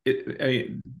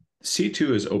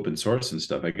 C2 is open source and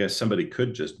stuff. I guess somebody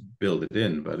could just build it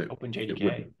in, but Open it JDK,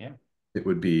 would yeah. it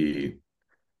would be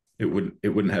it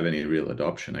wouldn't have any real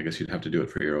adoption. I guess you'd have to do it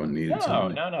for your own needs No,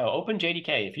 only. no, no. Open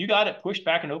JDK. If you got it pushed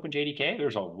back in Open JDK,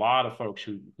 there's a lot of folks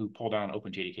who pull down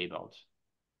Open JDK builds.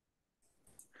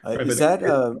 Right, Is but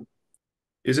that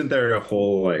isn't there a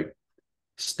whole like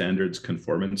standards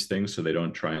conformance thing so they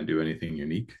don't try and do anything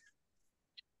unique?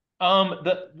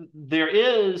 There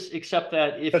is, except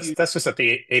that if that's just at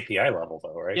the API level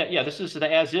though, right? Yeah, this is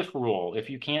the as if rule. If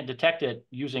you can't detect it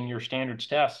using your standards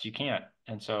tests, you can't.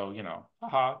 And so,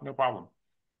 haha, no problem.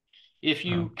 If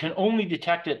you can only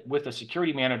detect it with a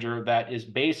security manager that is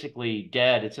basically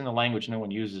dead, it's in the language, no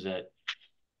one uses it.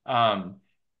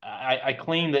 I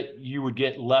claim that you would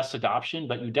get less adoption,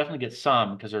 but you definitely get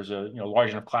some because there's a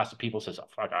large enough class of people says, oh,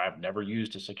 fuck, I've never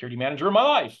used a security manager in my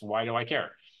life. Why do I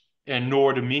care? And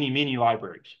nor do many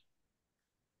libraries.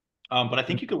 But I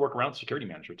think you could work around security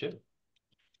manager too.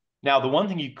 Now, the one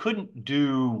thing you couldn't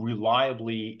do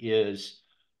reliably is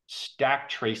stack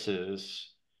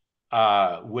traces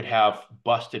would have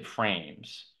busted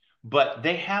frames, but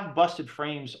they have busted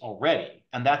frames already,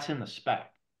 and that's in the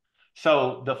spec.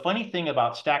 So the funny thing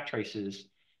about stack traces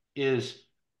is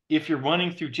if you're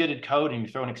running through JITted code and you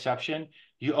throw an exception,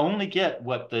 you only get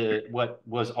what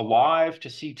was alive to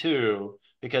C2,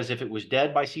 because if it was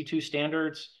dead by C2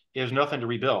 standards, there's nothing to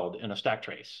rebuild in a stack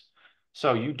trace.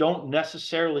 So you don't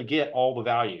necessarily get all the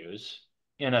values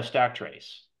in a stack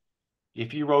trace.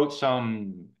 If you wrote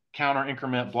some counter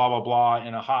increment, blah, blah, blah,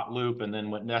 in a hot loop, and then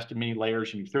went nested many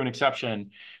layers and you threw an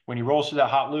exception, when you roll through that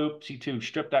hot loop, C2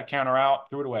 stripped that counter out,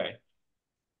 threw it away.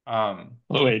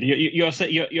 Wait, you're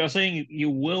saying you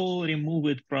will remove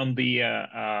it from the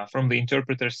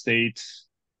interpreter state.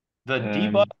 The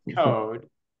debug code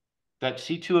that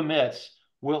C2 emits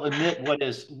will emit what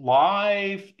is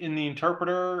live in the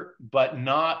interpreter, but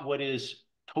not what is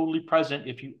totally present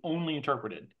if you only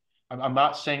interpreted. I'm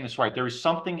not saying this right. There is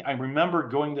something, I remember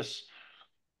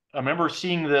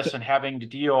seeing this and having to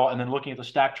deal, and then looking at the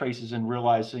stack traces and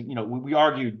realizing, we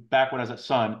argued back when I was at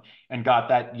Sun and got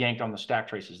that yanked on the stack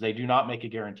traces. They do not make a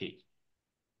guarantee.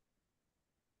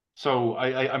 So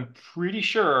I'm pretty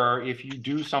sure if you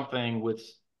do something with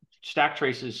stack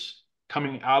traces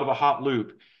coming out of a hot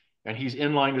loop and he's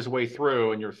inlined his way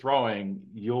through and you're throwing,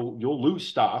 you'll lose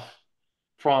stuff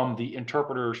from the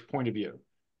interpreter's point of view.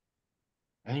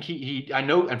 I think I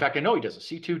know he does.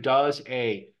 C2 does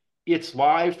it's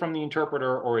live from the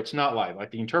interpreter or it's not live.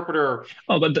 Like the interpreter.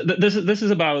 Oh, but this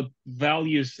is about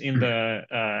values in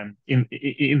the in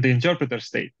the interpreter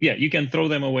state. Yeah, you can throw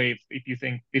them away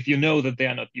if you know that they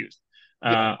are not used.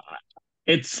 Yeah.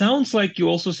 It sounds like you're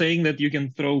also saying that you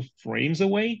can throw frames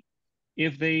away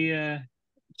if they.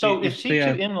 So if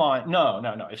C2 inline, no.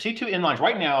 If C2 inlines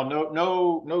right now,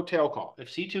 no tail call. If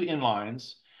C2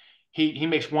 inlines, he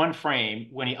makes one frame.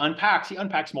 When he unpacks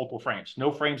multiple frames. No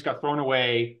frames got thrown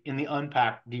away in the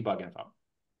unpacked debug info.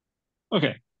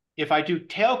 Okay. If I do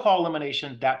tail call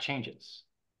elimination, that changes.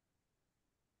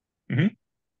 Mm-hmm.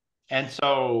 And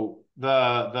so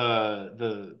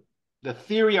the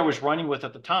theory I was running with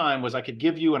at the time was I could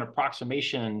give you an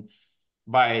approximation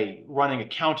by running a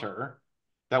counter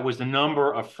that was the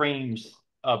number of frames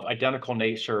of identical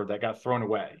nature that got thrown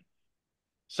away.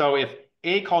 So if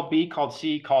A called B, called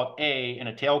C, called A in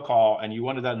a tail call, and you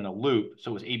wanted that in a loop,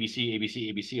 so it was ABC,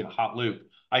 ABC, ABC in a hot loop,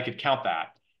 I could count that.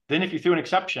 Then if you threw an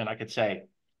exception, I could say,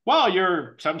 well,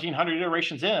 you're 1,700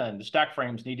 iterations in, the stack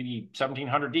frames need to be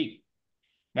 1,700 deep.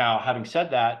 Now, having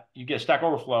said that, you get a Stack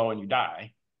Overflow and you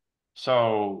die.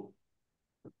 So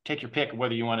take your pick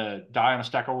whether you want to die on a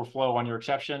Stack Overflow on your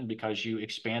exception because you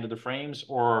expanded the frames,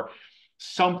 or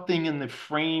something in the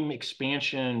frame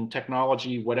expansion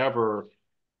technology, whatever,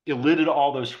 elided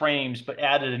all those frames, but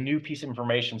added a new piece of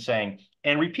information saying,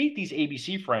 and repeat these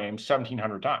ABC frames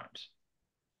 1,700 times.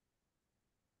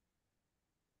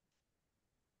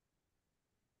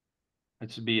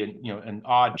 It would be an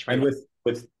odd trade. And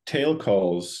with tail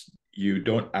calls, you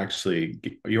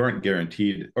aren't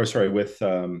guaranteed, or sorry, with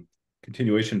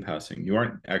continuation passing, you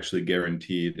aren't actually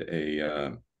guaranteed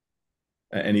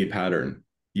any pattern.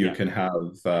 You can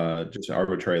have just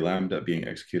arbitrary lambda being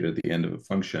executed at the end of a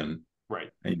function, right?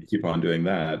 And you keep on doing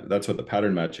that. That's what the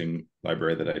pattern matching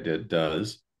library that I did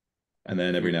does. And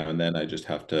then every now and then I just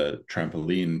have to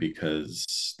trampoline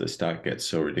because the stack gets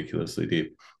so ridiculously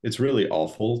deep. It's really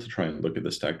awful to try and look at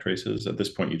the stack traces. At this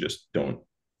point, you just don't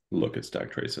look at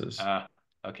stack traces.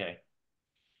 Okay.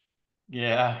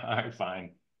 Yeah, all right,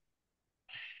 fine.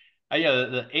 Yeah,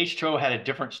 the H2O had a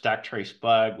different stack trace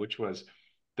bug, which was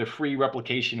the free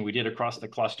replication we did across the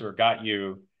cluster got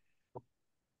you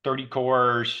 30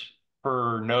 cores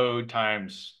per node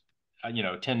times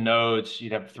 10 nodes.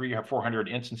 You'd have 300 or 400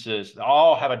 instances. They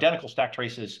all have identical stack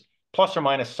traces, plus or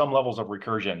minus some levels of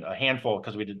recursion, a handful,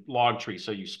 because we did log tree.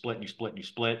 So you split and you split and you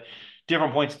split.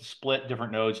 Different points to split,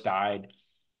 different nodes died.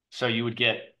 So you would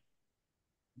get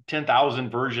 10,000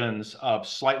 versions of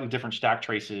slightly different stack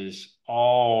traces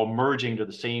all merging to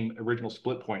the same original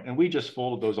split point. And we just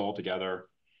folded those all together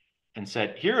and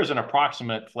said, here is an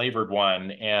approximate flavored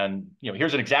one. And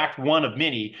here's an exact one of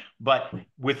many, but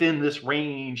within this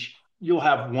range, you'll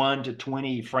have 1 to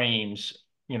 20 frames,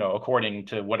 according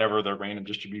to whatever the random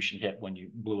distribution hit when you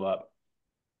blew up.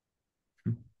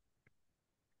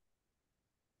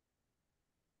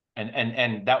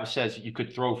 And that says you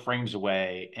could throw frames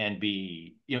away and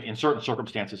be, in certain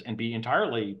circumstances, and be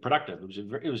entirely productive.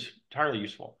 It was entirely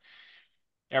useful.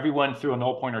 Everyone threw a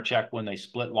null pointer check when they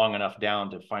split long enough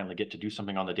down to finally get to do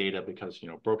something on the data, because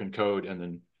broken code and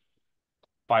then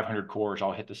 500 cores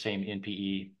all hit the same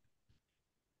NPE.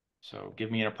 So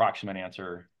give me an approximate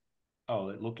answer. Oh,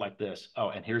 it looked like this. Oh,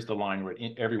 and here's the line where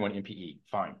everyone NPE.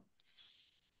 Fine.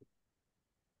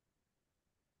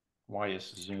 Why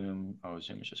is Zoom? Oh,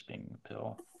 Zoom is just being a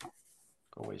pill.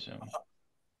 Go away, Zoom.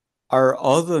 Are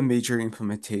all the major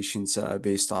implementations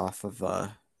based off of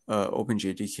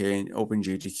OpenJDK, and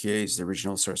OpenJDK is the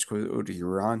original source code you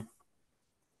were on?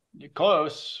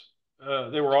 Close.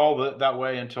 They were all that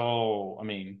way until,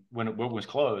 when it was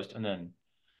closed, and then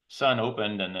Sun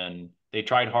opened, and then they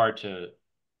tried hard to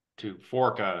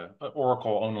fork a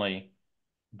Oracle only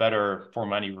better for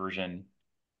money version.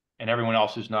 And everyone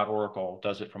else who's not Oracle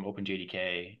does it from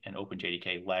OpenJDK, and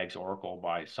OpenJDK lags Oracle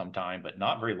by some time, but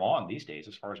not very long these days,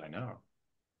 as far as I know.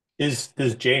 Is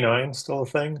J9 still a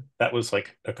thing? That was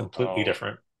like a completely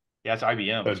different. Yeah, it's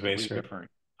IBM. It's completely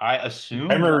different. I assume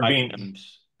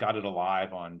IBM's got it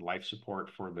alive on life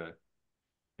support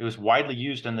it was widely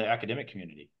used in the academic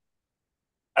community.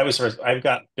 I've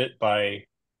got bit by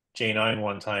J9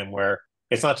 one time where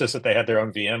it's not just that they had their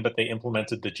own VM, but they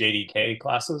implemented the JDK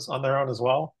classes on their own as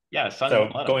well. Yeah, so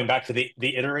going back to the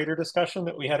iterator discussion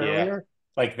that we had earlier,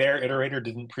 like their iterator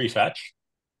didn't prefetch.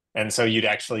 And so you'd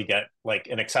actually get like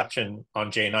an exception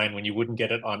on J9 when you wouldn't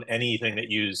get it on anything that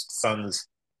used Sun's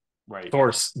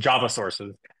Java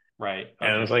sources. Right. Okay.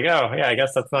 And I was like, oh, yeah, I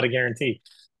guess that's not a guarantee.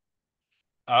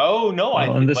 Oh, no.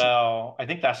 I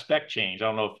think that spec changed. I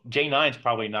don't know if J9 is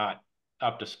probably not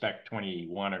up to spec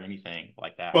 21 or anything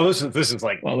like that. Well, this is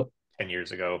like 10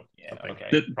 years ago. Yeah,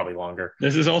 okay. Probably longer.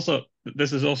 This is also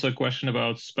a question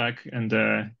about spec,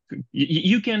 and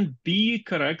you can be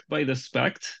correct by the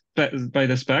spec, but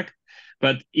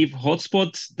if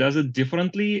Hotspot does it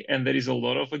differently, and there is a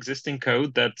lot of existing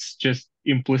code that's just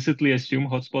implicitly assume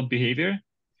Hotspot behavior,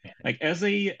 like as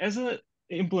a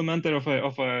implementer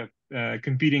of a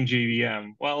competing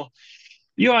JVM, well,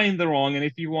 you are in the wrong, and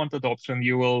if you want adoption,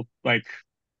 you will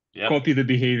copy the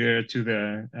behavior to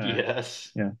the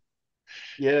yes. Yeah.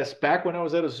 Yes, back when I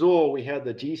was at Azul, we had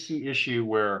the GC issue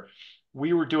where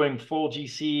we were doing full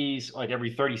GCs like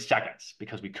every 30 seconds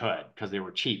because they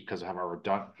were cheap because of how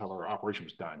our operation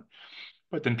was done.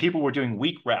 But then people were doing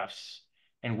weak refs,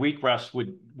 and weak refs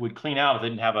would clean out if they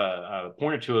didn't have a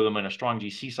pointer to them in a strong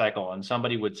GC cycle. And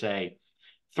somebody would say,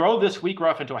 throw this weak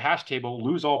ref into a hash table,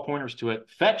 lose all pointers to it,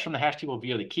 fetch from the hash table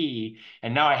via the key,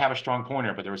 and now I have a strong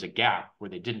pointer. But there was a gap where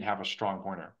they didn't have a strong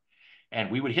pointer. And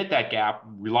we would hit that gap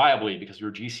reliably because we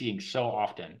were GCing so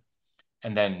often.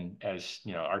 And then, as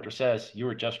Arthur says, you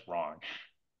were just wrong.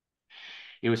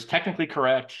 It was technically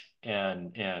correct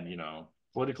and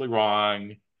politically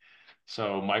wrong.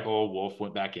 So Michael Wolf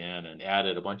went back in and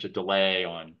added a bunch of delay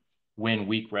on when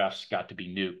weak refs got to be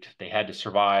nuked. They had to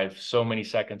survive so many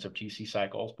seconds of GC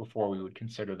cycles before we would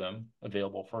consider them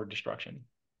available for destruction.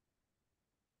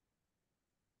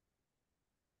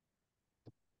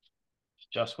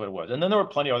 Just what it was. And then there were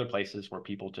plenty of other places where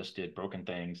people just did broken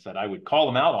things that I would call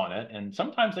them out on it. And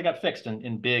sometimes they got fixed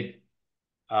in big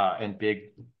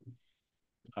three-letter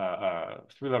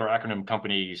acronym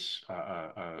companies,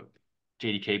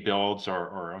 JDK builds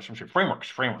or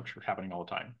frameworks were happening all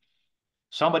the time.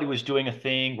 somebody was doing a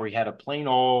thing where he had a plain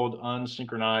old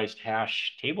unsynchronized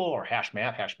hash table or hash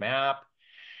map,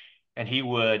 and he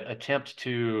would attempt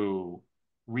to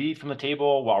read from the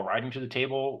table while writing to the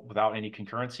table without any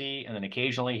concurrency. And then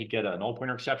occasionally he'd get a null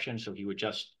pointer exception. So he would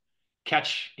just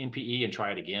catch NPE and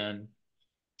try it again.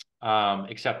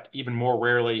 Except even more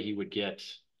rarely, he would get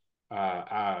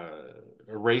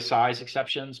array size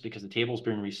exceptions because the table is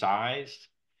being resized.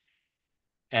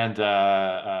 And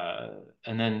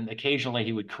then occasionally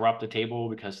he would corrupt the table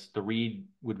because the read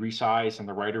would resize and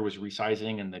the writer was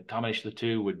resizing, and the combination of the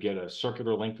two would get a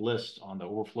circular linked list on the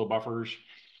overflow buffers.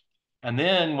 And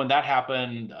then when that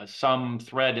happened, some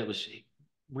thread that was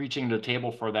reaching the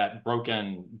table for that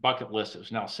broken bucket list that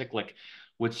was now cyclic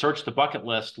would search the bucket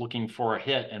list looking for a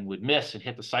hit and would miss and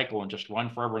hit the cycle and just run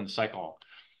forever in the cycle.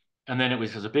 And then it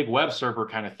was as a big web server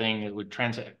kind of thing. It would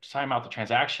time out the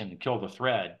transaction and kill the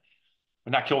thread.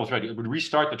 But not kill the thread. It would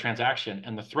restart the transaction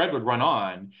and the thread would run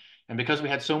on. And because we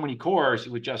had so many cores,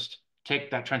 it would just take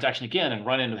that transaction again and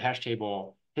run into the hash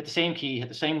table, hit the same key, hit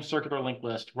the same circular linked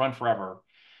list, run forever,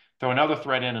 throw another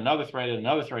thread in, another thread in,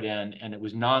 another thread in, and it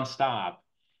was nonstop.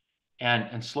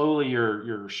 And slowly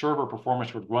your server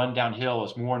performance would run downhill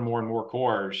as more and more and more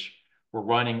cores were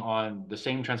running on the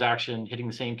same transaction, hitting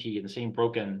the same key and the same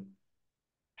broken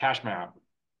hash map.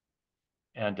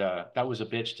 And that was a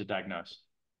bitch to diagnose.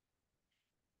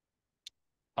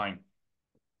 Fine.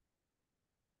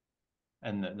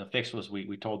 And the fix was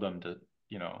we told them to,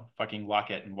 fucking lock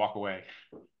it and walk away.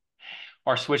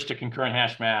 Or switch to concurrent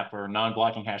hash map or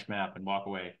non-blocking hash map and walk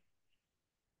away.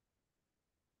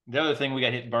 The other thing we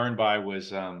got burned by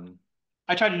was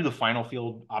I tried to do the final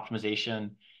field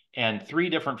optimization, and 3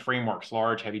 different frameworks,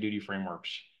 large heavy-duty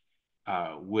frameworks,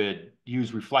 would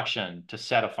use reflection to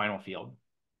set a final field.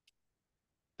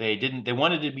 They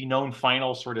wanted it to be known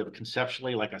final sort of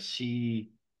conceptually like a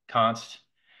C const,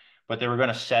 but they were going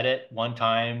to set it one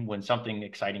time when something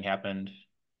exciting happened.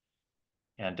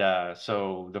 And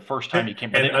so the first time you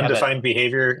came, and undefined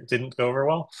behavior didn't go over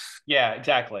well. Yeah,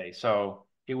 exactly. So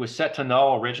it was set to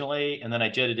null originally, and then I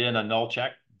jetted in a null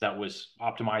check that was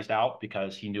optimized out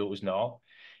because he knew it was null.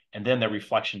 And then the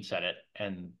reflection set it,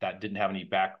 and that didn't have any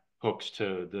back hooks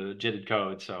to the JITted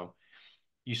code. So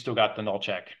you still got the null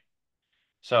check.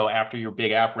 So after your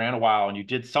big app ran a while and you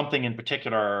did something in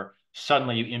particular,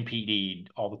 suddenly you MPD'd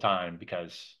all the time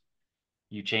because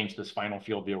you changed this final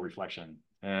field via reflection.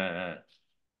 Yeah,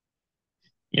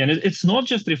 and it's not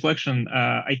just reflection.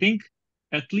 I think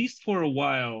at least for a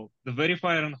while, the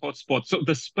verifier and hotspot. So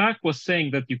the spec was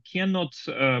saying that you cannot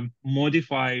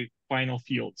modify final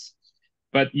fields,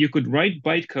 but you could write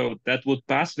bytecode that would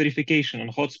pass verification on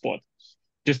hotspot.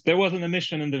 Just there was an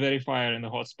omission in the verifier and the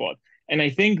hotspot. And I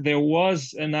think there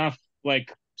was enough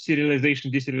like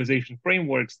serialization, deserialization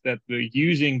frameworks that were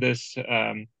using this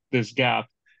this gap.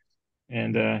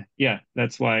 And yeah,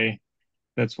 that's why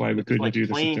we couldn't like do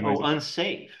this optimization.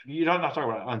 Unsafe. You're not talking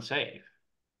about unsafe,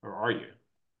 or are you?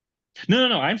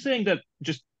 No. I'm saying that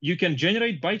just you can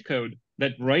generate bytecode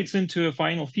that writes into a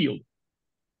final field,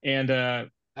 and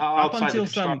up until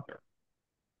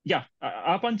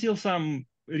some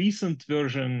recent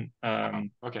version,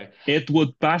 okay, it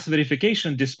would pass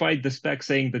verification despite the spec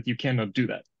saying that you cannot do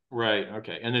that. Right.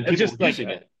 Okay. And then people were using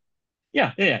it.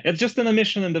 Yeah. It's just an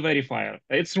omission in the verifier.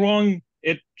 It's wrong.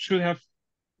 It should have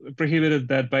prohibited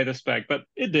that by the spec, but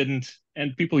it didn't,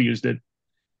 and people used it.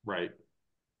 Right.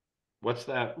 What's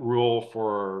that rule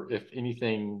for if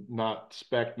anything not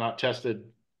spec, not tested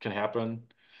can happen?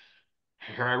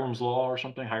 Hiram's law or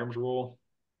something? Hiram's rule?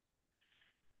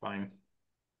 Fine.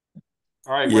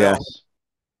 All right, what else?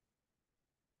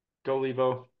 Go,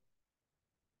 Levo.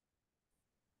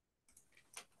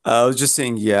 I was just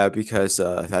saying, yeah, because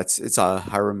it's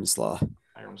Hiram's law.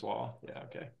 Hiram's law. Yeah,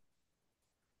 okay.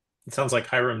 It sounds like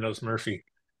Hiram knows Murphy.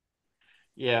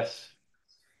 Yes.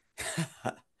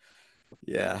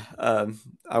 Yeah.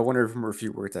 I wonder if Murphy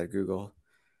worked at Google.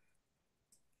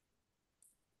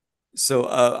 So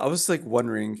I was like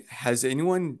wondering, has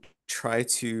anyone tried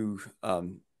to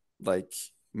like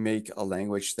make a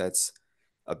language that's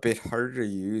a bit harder to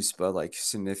use, but like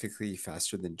significantly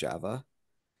faster than Java?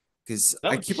 Because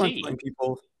I keep on telling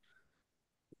people,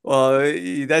 well,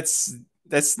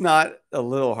 that's not a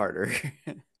little harder.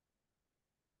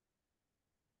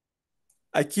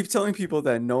 I keep telling people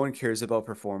that no one cares about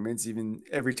performance, even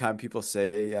every time people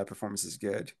say, yeah, performance is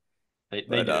good. They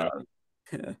do.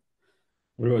 Yeah.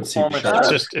 What about C#?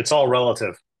 It's all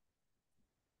relative.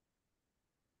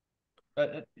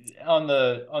 On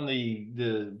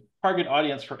the target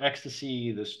audience for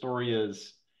ecstasy, the story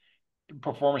is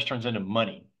performance turns into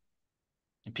money,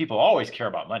 and people always care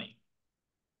about money.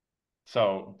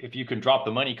 So if you can drop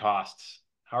the money costs,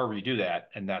 however you do that,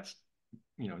 and that's,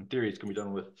 in theory, it's going to be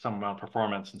done with some amount of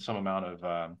performance and some amount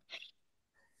of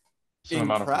In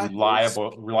practice,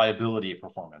 reliability of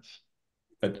performance.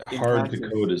 But in hard to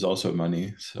practice, code is also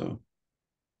money. So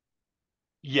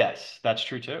Yes, that's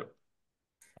true too.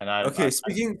 And okay,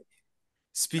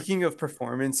 speaking of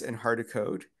performance and hard to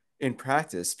code, in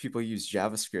practice, people use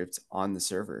JavaScript on the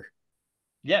server.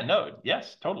 yeah, no,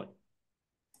 yes, totally.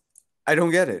 I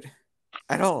don't get it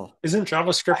at all. Isn't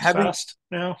JavaScript fast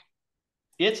now?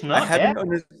 It's I not bad. haven't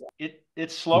understood.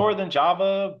 It's slower than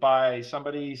Java by,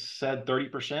 somebody said,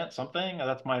 30%, something.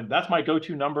 That's my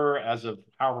go-to number as of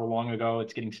however long ago.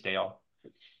 It's getting stale.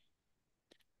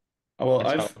 well,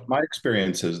 And so, my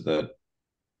experience is that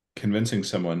convincing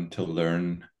someone to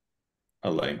learn a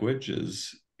language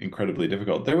is incredibly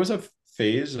difficult. There was a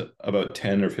phase about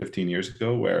 10 or 15 years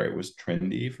ago where it was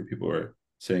trendy for people who were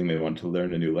saying they want to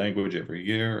learn a new language every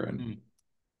year, and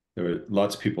there were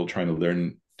lots of people trying to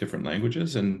learn different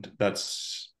languages, and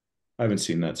I haven't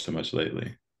seen that so much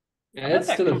lately. Yeah, I bet it's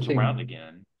that still a comes around thing.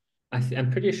 again.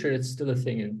 I'm pretty sure it's still a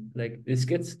thing, and like this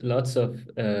gets lots of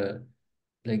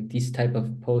like these type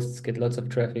of posts get lots of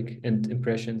traffic and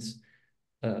impressions.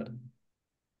 Uh,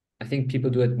 I think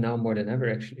people do it now more than ever,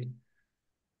 actually.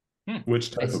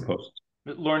 Which type It's of post?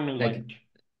 Learn a new like language.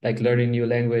 like learning new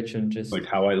language and Like just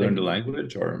how I like learned a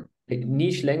language, or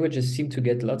niche languages seem to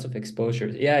get lots of exposure.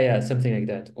 Yeah, something like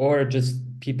that. Or just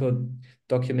people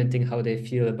documenting how they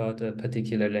feel about a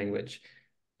particular language.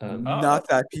 Not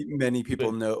that many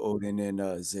people Good. know Odin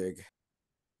and Zig.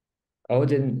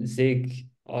 Odin, Zig,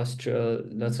 Austral,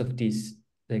 lots of these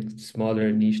like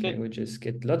smaller niche Good. languages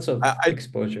get lots of I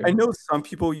exposure. I know some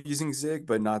people using Zig,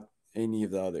 but not any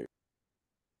of the others.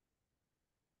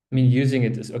 I mean, using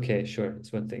it is okay, sure,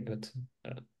 it's one thing, but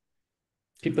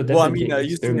people Well, I mean, definitely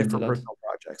using it experiment a for lot. personal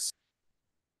projects.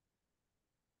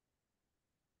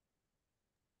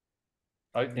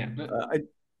 Yeah.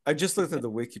 I just looked at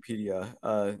the Wikipedia.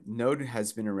 Node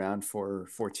has been around for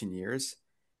 14 years,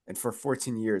 and for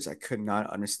 14 years, I could not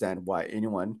understand why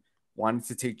anyone wanted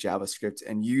to take JavaScript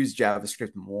and use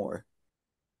JavaScript more.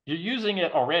 You're using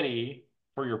it already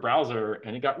for your browser,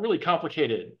 and it got really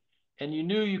complicated. And you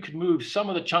knew you could move some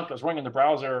of the chunk that's running in the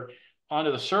browser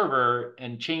onto the server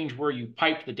and change where you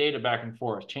pipe the data back and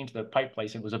forth, change the pipe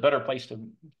place. It was a better place to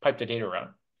pipe the data around.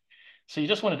 So you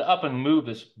just wanted to up and move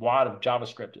this wad of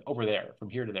JavaScript over there, from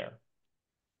here to there.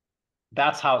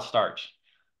 That's how it starts.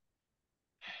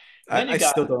 Then you I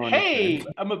still got, don't understand. hey,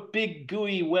 I'm a big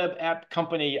GUI web app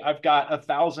company. I've got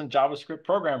 1,000 JavaScript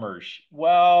programmers.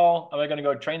 Well, am I going to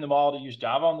go train them all to use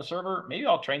Java on the server? Maybe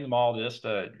I'll train them all just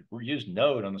to use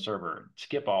Node on the server,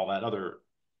 skip all that other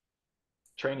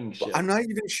training Well, shit. I'm not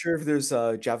even sure if there's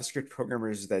JavaScript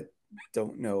programmers that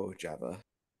don't know Java.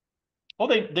 Well,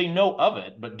 they know of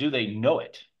it, but do they know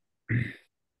it?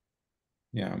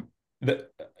 yeah,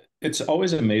 it's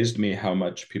always amazed me how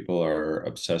much people are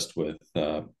obsessed with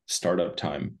startup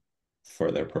time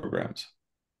for their programs.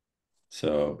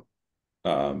 So,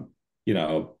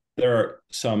 there are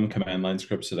some command line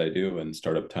scripts that I do, and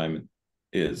startup time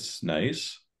is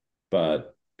nice,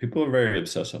 but people are very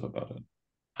obsessive about it.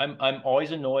 I'm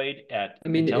always annoyed at I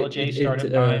mean, IntelliJ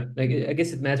startup time. like I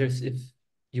guess it matters if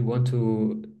you want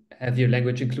to have your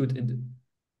language include in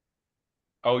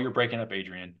Oh, you're breaking up,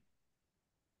 Adrian.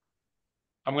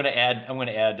 I'm going to add,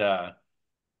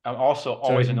 I'm also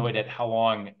always sorry. annoyed at how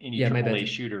long any Yeah, my AAA bad.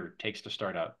 shooter takes to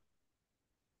start up.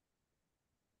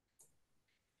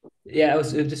 Yeah, I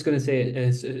was just gonna say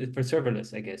for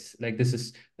serverless, I guess. Like this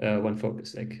is one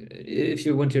focus. Like if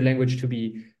you want your language to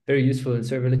be very useful in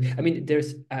serverless, I mean,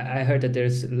 I heard that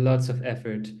there's lots of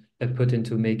effort put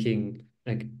into making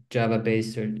like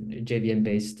Java-based or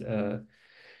JVM-based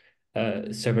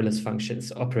serverless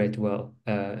functions operate well.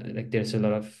 Like there's a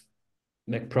lot of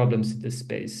like problems in this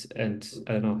space, and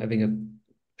I don't know, having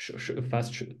a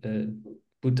fast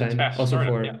boot It's time fast also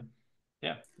startup, for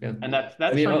yeah. yeah. And that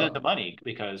I mean, turns into money,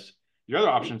 because your other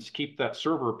options keep that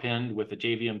server pinned with the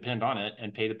JVM pinned on it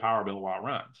and pay the power bill while it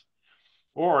runs.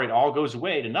 Or it all goes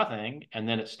away to nothing and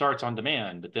then it starts on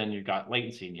demand, but then you've got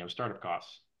latency and you have startup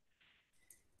costs.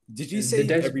 Did you say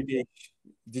there's Everyday?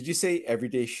 Did you say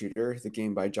Everyday Shooter, the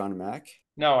game by John Mack?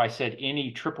 No, I said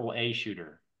any AAA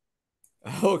shooter.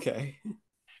 Okay.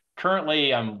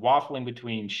 Currently, I'm waffling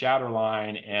between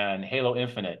Shadowline and Halo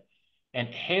Infinite. And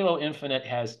Halo Infinite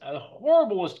has a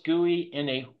horriblest GUI and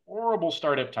a horrible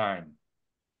startup time.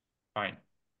 Fine.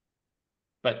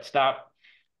 But stop.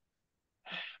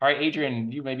 All right,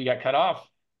 Adrian, you maybe got cut off.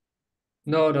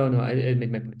 no. I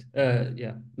made my point.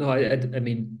 Yeah. No, I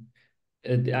mean,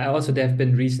 I also there have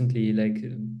been recently like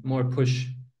more push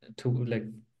to like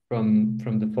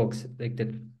from the folks like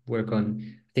that work on,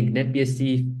 I think,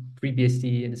 NetBSD,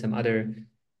 FreeBSD, and some other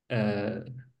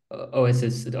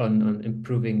OSs on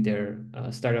improving their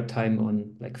startup time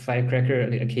on like Firecracker,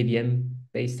 like KVM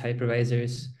based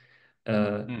hypervisors,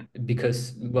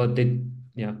 because well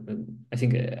I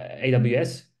think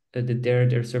AWS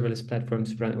their serverless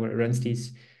platforms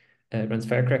runs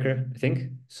Firecracker, I think.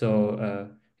 So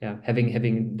yeah,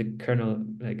 having the kernel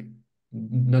like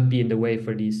not be in the way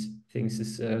for these things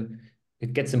is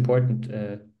it gets important.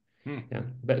 Yeah,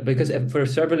 but because for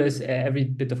serverless, every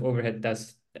bit of overhead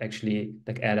does actually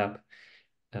like add up,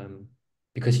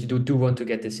 because you do want to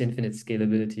get this infinite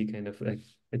scalability kind of like,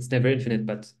 it's never infinite,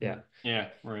 but yeah. Yeah,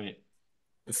 right.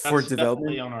 For That's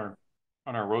development, definitely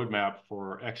on our roadmap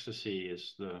for Ecstasy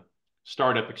is the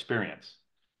startup experience.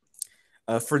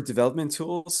 for development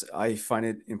tools, I find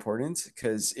it important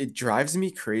because it drives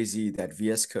me crazy that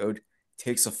VS Code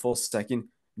takes a full second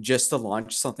just to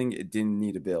launch something it didn't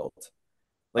need to build.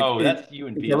 Like Oh, that's you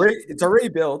and VS. it's already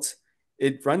built.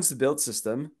 It runs the build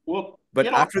system, Well, but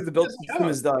get off after of the build VS system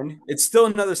Code. is done, it's still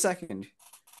another second.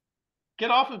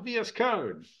 Get off of VS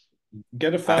Code.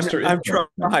 Get a faster I'm internet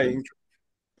connection. trying.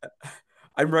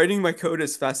 I'm writing my code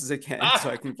as fast as I can so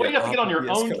I can Well, get you have to off get on of your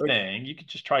VS own Code. thing. You could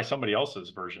just try somebody else's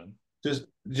version. You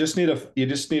just need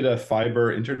a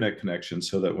fiber internet connection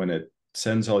so that when it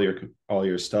sends all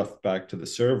your stuff back to the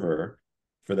server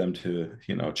for them to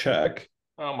check,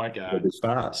 Oh my it'll God. be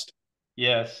fast.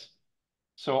 Yes.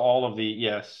 So all of the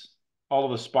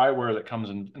spyware that comes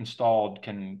installed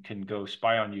can go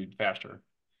spy on you faster.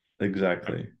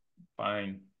 Exactly.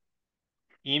 Fine.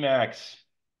 Emacs.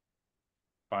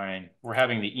 Fine. We're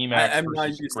having the Emacs I'm not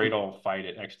versus using. Gradle fight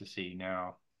at Ecstasy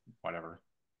now. Whatever.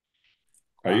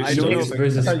 Are you I don't know. Emacs still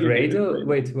versus I thought you hated Gradle? Gradle.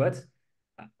 Wait, what?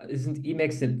 Isn't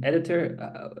Emacs an editor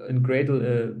and Gradle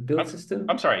a build I'm system?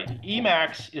 sorry.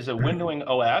 Emacs is a windowing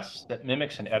OS that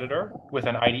mimics an editor with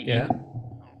an IDE Yeah.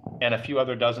 and a few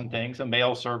other dozen things, a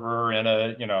mail server and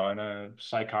a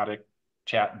psychotic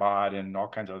chat bot and all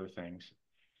kinds of other things.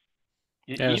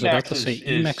 Yeah, I was about to Emacs say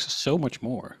Emacs is so much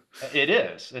more. it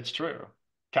is. It's true.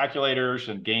 Calculators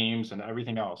and games and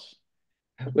everything else.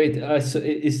 Wait, so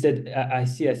is that I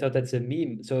see, I thought that's a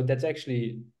meme. So that's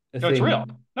actually a No, it's real.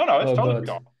 thing. No, it's Oh totally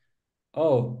God. real.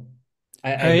 Oh,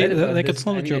 I read about Like, this. it's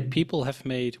not I a mean, joke. People have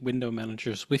made window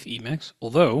managers with Emacs,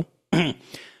 although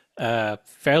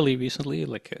fairly recently,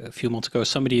 like a few months ago,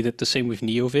 somebody did the same with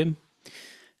neovim,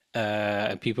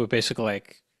 and people were basically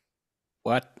like,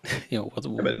 "What? But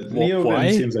neovim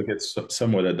why?" seems like it's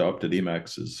somewhat adopted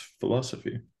Emacs's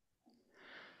philosophy.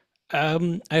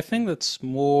 I think that's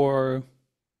more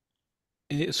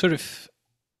sort of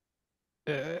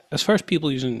as far as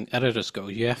people using editors go.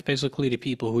 You have basically the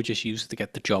people who just use it to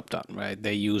get the job done, right?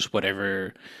 They use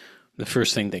whatever the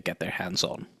first thing they get their hands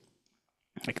on.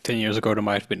 Like 10 years ago, there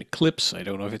might have been Eclipse. I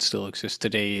don't know if it still exists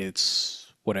today.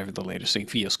 It's whatever the latest thing,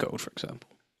 VS Code, for example.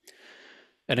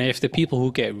 And then you have the people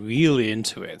who get really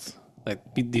into it. Like,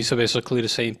 these are basically the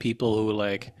same people who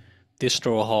like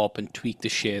distro hop and tweak the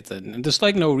shit, and there's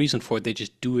like no reason for it. They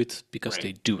just do it because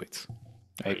they do it.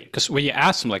 Right? Because when you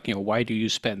ask them, like, why do you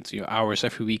spend hours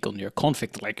every week on your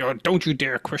config? They're like, oh, don't you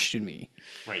dare question me.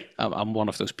 Right. I'm one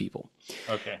of those people.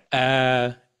 Okay.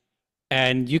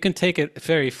 And you can take it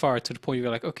very far to the point where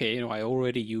you're like, okay, I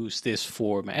already use this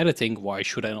for my editing. Why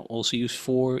should I not also use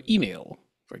for email,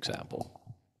 for example?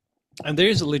 And there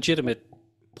is a legitimate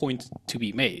point to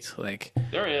be made. Like,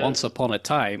 there is. Once upon a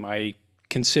time, I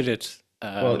considered.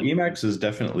 Well, Emacs is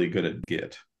definitely good at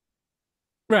Git.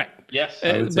 Right. Yes.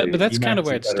 But that's Emacs kind of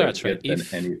where it starts, right? Than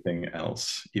anything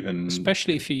else,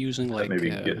 especially if you're using like maybe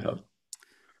GitHub.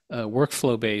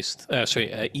 Workflow-based,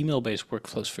 email-based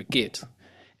workflows for Git.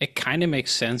 It kind of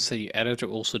makes sense that your editor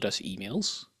also does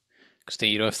emails, because then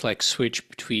you don't have to like switch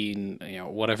between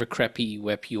whatever crappy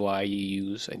web UI you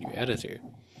use and your editor.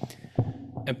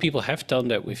 And people have done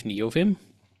that with neovim.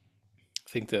 I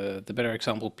think the better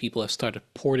example, people have started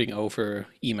porting over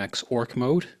Emacs org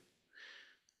mode.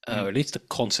 Or at least the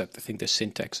concept. I think the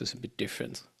syntax is a bit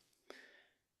different.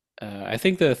 I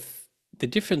think the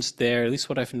difference there, at least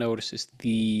what I've noticed, is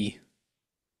the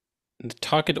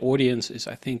target audience is,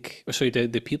 I think,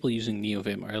 the people using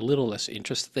neovim are a little less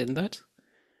interested in that.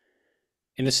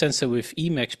 In the sense that with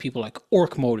Emacs, people like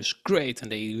org mode is great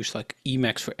and they use like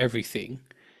Emacs for everything.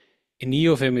 In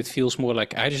neovim, it feels more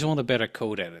like I just want a better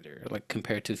code editor, like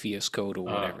compared to VS Code or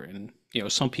whatever. And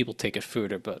some people take it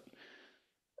further, but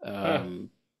I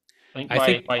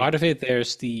think part of it,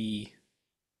 there's the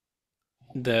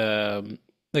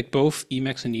like both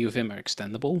Emacs and neovim are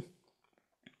extendable.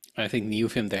 I think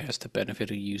neovim there has the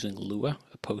benefit of using Lua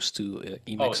opposed to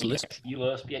Emacs Lisp.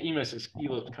 Elisp. Yeah, Emacs is kind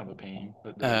of a pain.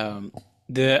 But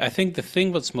I think the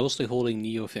thing that's mostly holding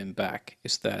neovim back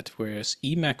is that whereas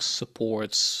Emacs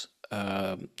supports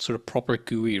sort of proper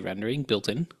GUI rendering built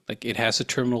in, like it has a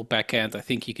terminal backend. I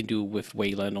think you can do with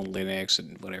Wayland on Linux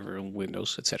and whatever on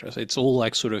Windows, etc. So it's all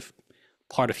like sort of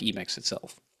part of Emacs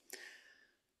itself.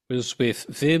 Whereas with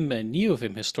Vim and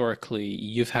neovim, historically,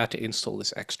 you've had to install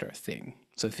this extra thing.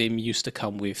 So Vim used to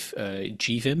come with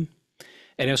gvim,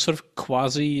 and it was sort of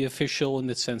quasi-official in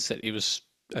the sense that it was,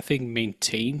 I think,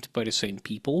 maintained by the same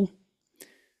people.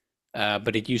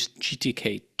 But it used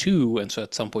GTK2, and so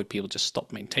at some point people just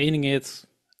stopped maintaining it.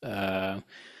 I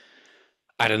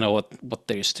don't know what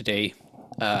there is today.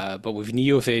 But with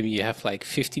neovim, you have like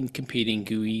 15 competing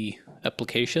GUI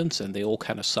applications, and they all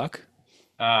kind of suck.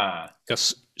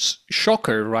 Because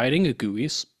shocker, writing a GUI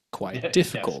is quite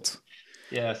difficult.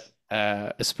 Yes.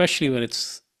 Especially when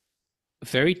it's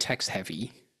very text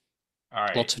heavy. All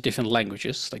right. Lots of different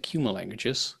languages, like human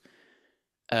languages.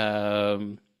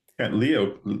 And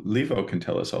Levo can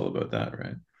tell us all about that,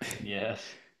 right? Yes.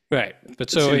 Right. But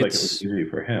it so seemed it's like it was easy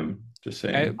for him. Just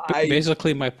saying.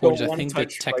 Basically, my point is I think the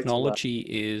touch technology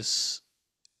is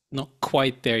not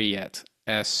quite there yet,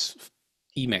 as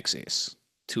Emacs is,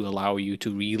 to allow you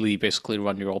to really basically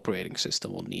run your operating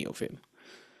system on neovim.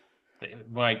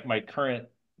 My current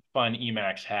fun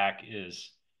Emacs hack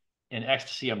is in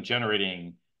Ecstasy. I'm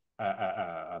generating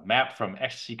a map from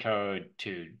Ecstasy code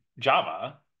to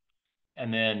Java,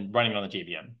 and then running it on the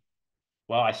JVM.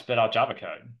 Well, I spit out Java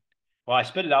code. Well, I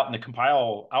spit it out in the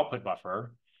compile output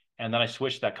buffer, and then I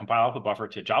switch that compile output buffer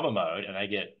to Java mode, and I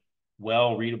get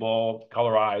well readable,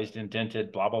 colorized,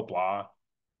 indented, blah blah blah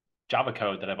Java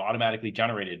code that I've automatically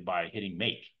generated by hitting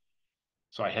make.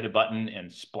 So I hit a button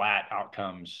and splat, out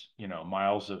comes,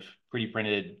 miles of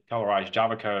pre-printed colorized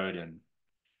Java code, and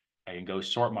I can go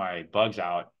sort my bugs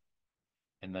out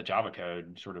in the Java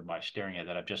code sort of by staring at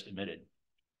that I've just emitted.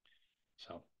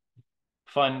 So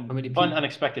fun,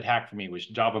 unexpected hack for me was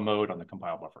Java mode on the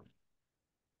compile buffer.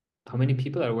 How many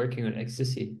people are working on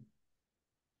Ecstasy?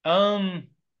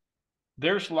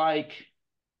 There's like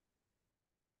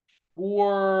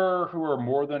 4 who are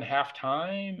more than half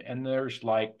time, and there's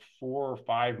like 4 or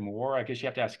 5 more. I guess you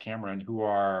have to ask Cameron who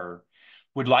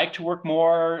would like to work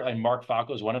more, and Mark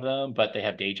Falco is one of them, but they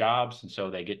have day jobs, and so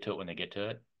they get to it when they get to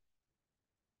it.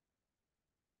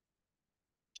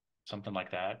 Something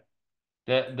like that.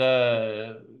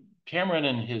 The Cameron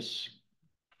and his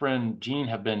friend Gene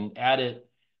have been at it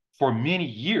for many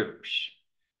years.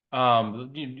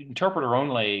 Interpreter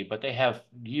only, but they have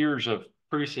years of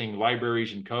producing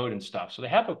libraries and code and stuff. So they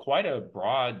have quite a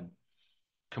broad,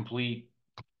 complete,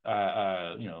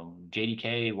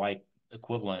 JDK like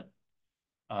equivalent.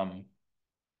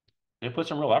 They put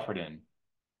some real effort in.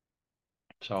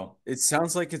 So it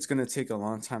sounds like it's going to take a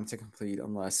long time to complete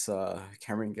unless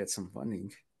Cameron gets some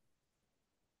funding.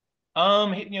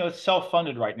 It's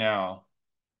self-funded right now.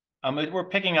 We're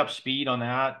picking up speed on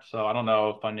that, so I don't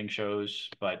know if funding shows,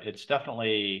 but it's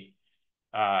definitely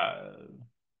a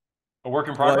work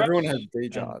in progress. Well, everyone has day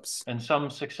jobs and some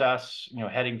success,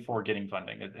 heading for getting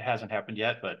funding. It hasn't happened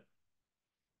yet, but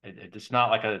it's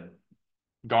not like a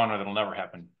goner that'll never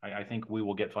happen. I think we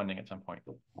will get funding at some point.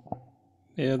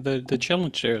 Yeah, the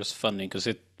challenge there is funding, because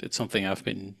it's something I've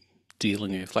been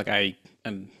dealing with. Like I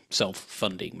am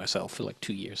self-funding myself for like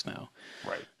 2 years now.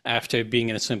 Right. After being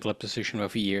in a simpler position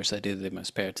for years, I did it in my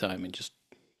spare time and just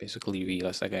basically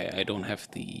realized like I don't have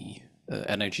the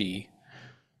energy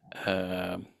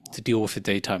to deal with a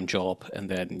daytime job and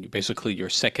then basically your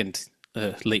second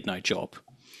late night job.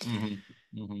 Mm-hmm.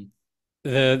 Mm-hmm.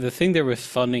 The thing there with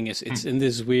funding is it's in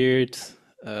this weird sort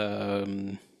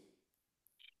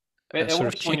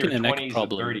of chicken and egg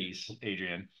problem. 30s,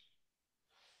 Adrian.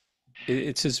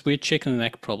 It's this weird chicken and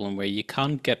egg problem where you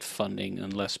can't get funding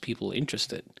unless people are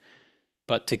interested.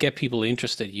 But to get people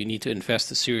interested, you need to invest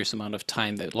a serious amount of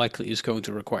time that likely is going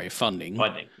to require funding.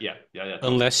 Yeah.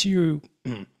 Unless you're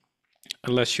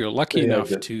lucky enough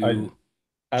to.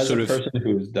 As a person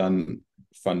who's done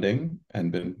funding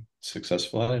and been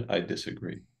successful at it, I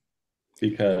disagree.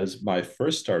 Because my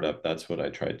first startup, that's what I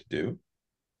tried to do.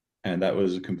 And that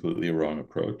was a completely wrong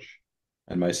approach.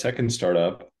 And my second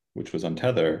startup, which was on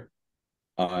Tether,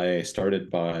 I started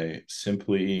by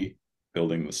simply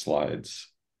building the slides.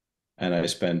 And I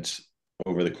spent,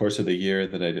 over the course of the year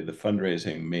that I did the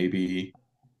fundraising, maybe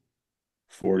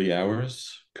 40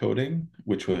 hours coding,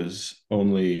 which was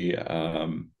only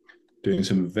doing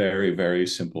some very, very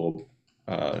simple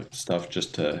stuff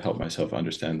just to help myself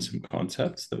understand some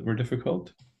concepts that were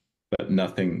difficult, but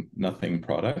nothing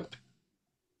product.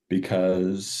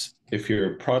 because if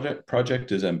your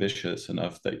project is ambitious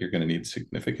enough that you're going to need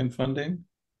significant funding,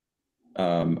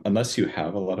 unless you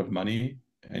have a lot of money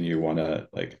and you want to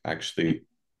like actually,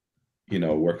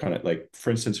 work on it. Like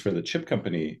for instance, for the chip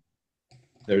company,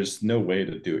 there's no way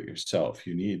to do it yourself.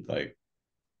 You need like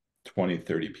 20,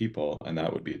 30 people, and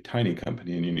that would be a tiny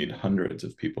company, and you need hundreds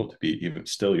of people to be even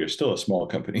still, you're still a small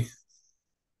company.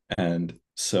 And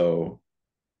so,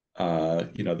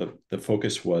 the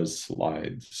focus was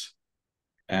slides.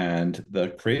 And the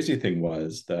crazy thing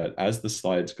was that as the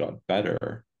slides got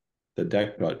better, the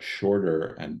deck got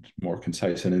shorter and more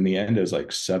concise. And in the end, it was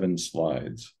like 7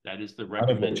 slides. That is the None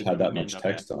of which recommended had that we much end up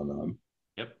text at. on them.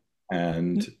 Yep.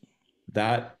 And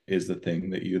that is the thing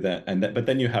that you then, but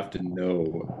then you have to know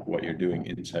what you're doing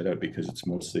inside out, because it's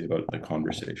mostly about the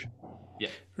conversation. Yeah.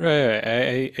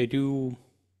 Right.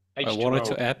 I wanted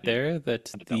H2O, to add there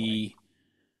that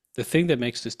the thing that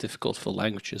makes this difficult for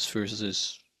languages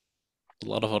versus a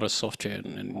lot of other software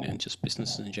and just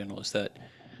businesses in general is that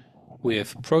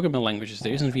with programming languages,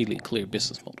 there isn't really a clear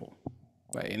business model,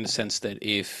 right? In the sense that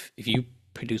if you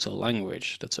produce a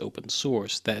language that's open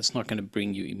source, that's not going to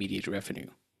bring you immediate revenue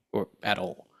or at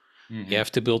all. You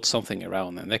have to build something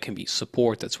around, and that can be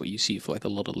support. That's what you see for like a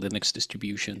lot of Linux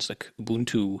distributions, like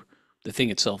Ubuntu. The thing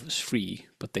itself is free,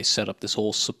 but they set up this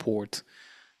whole support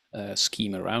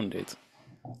scheme around it.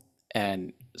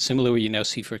 And similarly, you now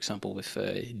see, for example, with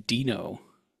Dino,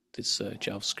 this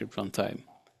JavaScript runtime.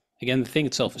 Again, the thing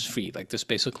itself is free. Like there's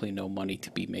basically no money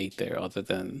to be made there other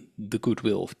than the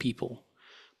goodwill of people.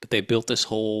 But they built this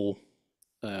whole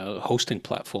hosting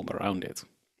platform around it.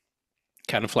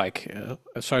 Kind of like,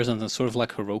 as far as I know, sort of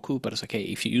like Heroku, but it's like, hey,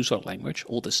 if you use our language,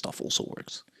 all this stuff also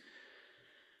works.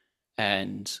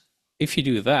 And if you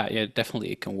do that, yeah,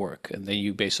 definitely it can work. And then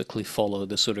you basically follow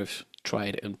the sort of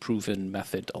tried and proven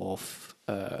method of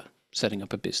setting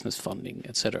up a business, funding,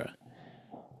 etc.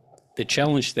 The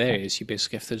challenge there is you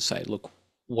basically have to decide, look,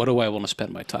 what do I want to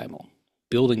spend my time on?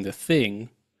 Building the thing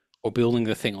or building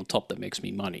the thing on top that makes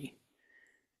me money?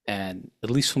 And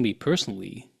at least for me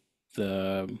personally,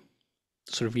 the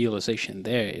sort of realization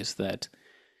there is that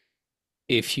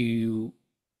if you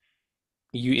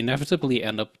inevitably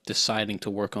end up deciding to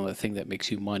work on the thing that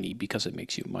makes you money because it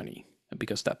makes you money and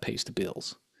because that pays the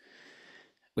bills,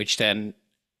 which then,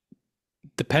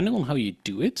 depending on how you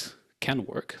do it, can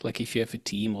work. Like if you have a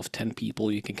team of 10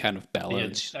 people, you can kind of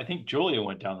balance. I think Julia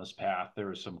went down this path. There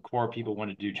were some core people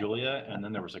wanted to do Julia, and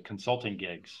then there was a consulting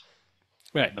gigs.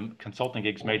 Right. The consulting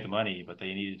gigs made the money, but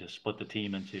they needed to split the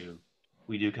team into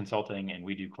we do consulting and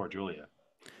we do core Julia.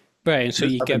 Right, and so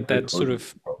you get that sort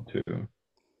of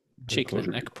chicken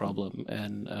and egg problem.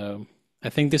 And I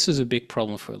think this is a big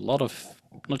problem for a lot of,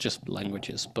 not just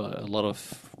languages, but a lot of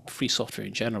free software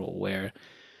in general, where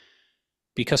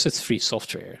because it's free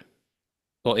software,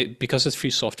 because it's free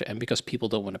software and because people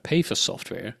don't want to pay for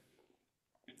software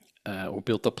or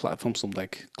build the platforms on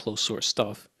like closed source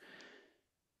stuff,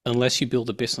 unless you build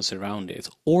a business around it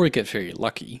or get very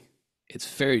lucky, it's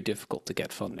very difficult to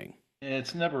get funding.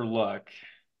 It's never luck.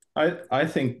 I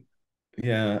think,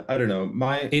 yeah, I don't know.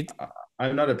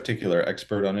 I'm not a particular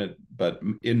expert on it, but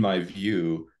in my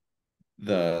view,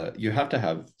 you have to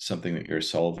have something that you're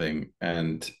solving,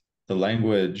 and the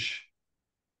language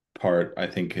part, I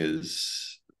think,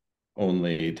 is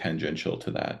only tangential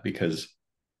to that, because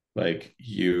like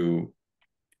you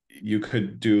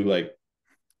could do like,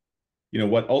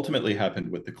 what ultimately happened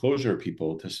with the Clojure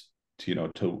people, to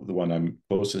the one I'm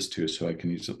closest to, so I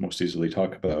can most easily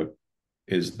talk about,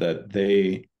 is that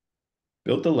they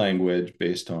built the language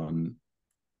based on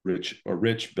Rich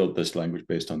built this language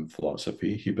based on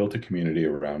philosophy. He built a community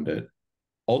around it.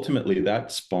 Ultimately,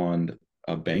 that spawned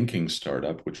a banking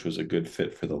startup, which was a good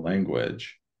fit for the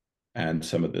language and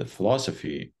some of the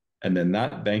philosophy. And then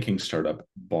that banking startup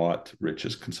bought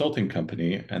Rich's consulting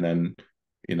company, and then,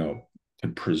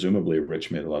 and presumably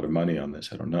Rich made a lot of money on this.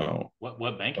 I don't know.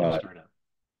 What banking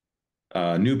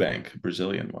startup? New Bank,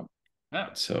 Brazilian one. Oh,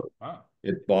 so wow.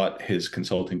 It bought his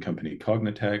consulting company,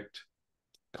 Cognitect.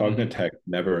 Cognitect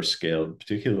never scaled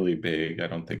particularly big. I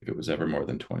don't think it was ever more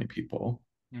than 20 people.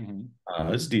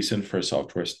 It's decent for a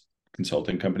software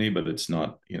consulting company, but it's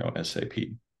not, SAP.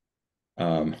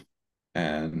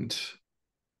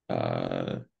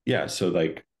 Yeah, so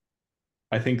like,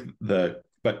 I think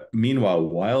but meanwhile,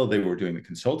 while they were doing the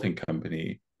consulting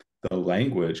company, the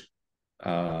language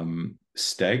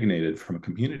stagnated from a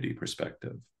community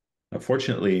perspective.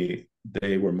 Fortunately,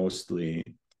 they were mostly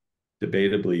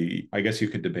debatably, I guess you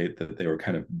could debate that they were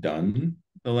kind of done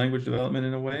the language development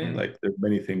in a way. Like there's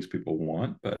many things people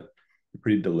want, but they're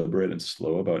pretty deliberate and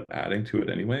slow about adding to it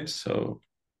anyway. So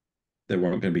there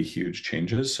weren't going to be huge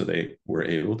changes, so they were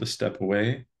able to step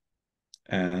away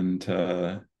and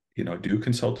do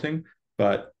consulting.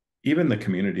 But even the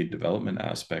community development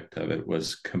aspect of it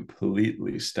was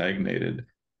completely stagnated,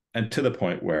 and to the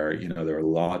point where there are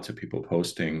lots of people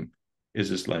posting, "Is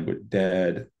this language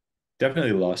dead?"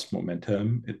 Definitely lost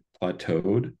momentum. It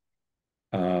plateaued.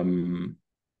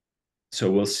 So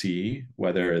we'll see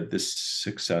whether this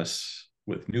success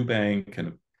with Nubank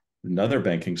and another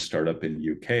banking startup in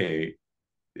UK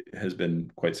has been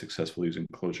quite successful using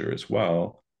Clojure as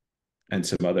well, and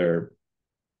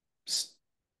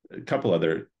a couple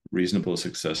other reasonable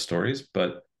success stories,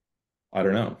 but I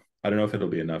don't know. I don't know if it'll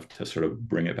be enough to sort of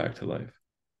bring it back to life.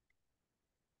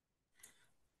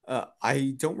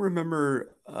 I don't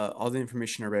remember all the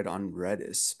information I read on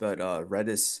Redis, but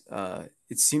Redis,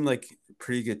 it seemed like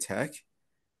pretty good tech.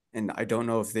 And I don't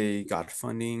know if they got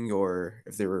funding or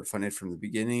if they were funded from the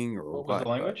beginning or What was the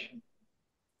language?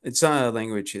 It's not a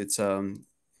language. It's The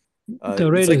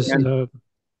it's like Redis,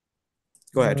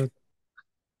 go ahead.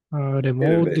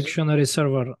 remote dictionary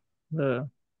server.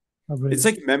 It's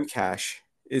like Memcache.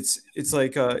 It's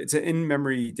like it's an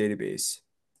in-memory database.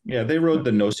 Yeah, they rode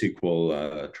the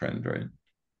NoSQL trend, right?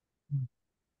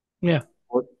 Yeah.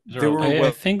 They were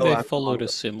I think they followed a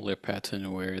similar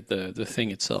pattern where the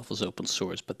thing itself was open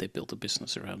source, but they built a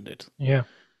business around it. Yeah.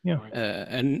 Yeah.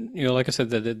 And like I said,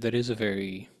 that is a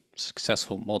very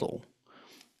successful model.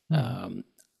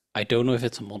 I don't know if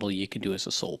it's a model you can do as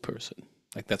a sole person.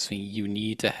 Like that's when you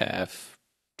need to have,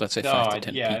 let's say, 5 to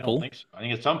 10 people. I don't think so. I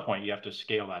think at some point you have to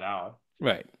scale that out.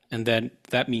 Right, and then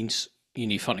that means you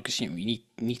need funding because you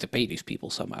need to pay these people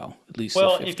somehow, at least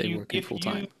if they work in full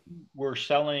time. We're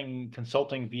selling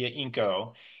consulting via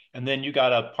Inco, and then you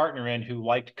got a partner in who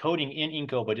liked coding in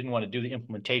Inco but didn't want to do the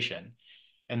implementation,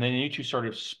 and then you two sort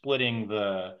of splitting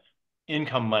the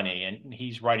income money, and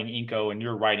he's writing Inco and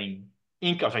you're writing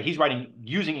Inco. So he's writing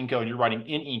using Inco and you're writing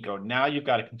in Inco. Now you've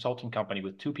got a consulting company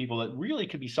with two people that really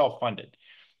could be self-funded.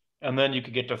 And then you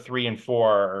could get to 3 and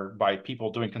 4 by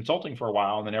people doing consulting for a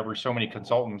while. And then every so many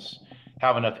consultants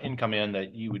have enough income in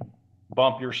that you would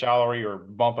bump your salary or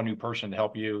bump a new person to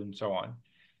help you and so on.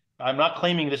 I'm not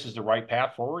claiming this is the right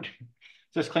path forward.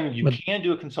 Just claiming you can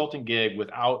do a consulting gig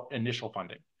without initial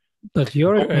funding. But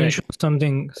you mentioned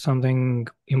something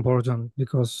important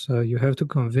because you have to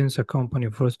convince a company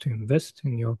first to invest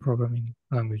in your programming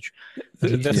language.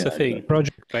 That's the thing,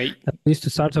 right? At least to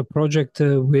start a project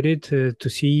with it to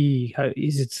see how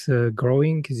is it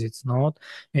growing, is it not,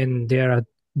 and there are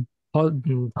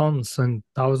tons and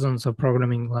thousands of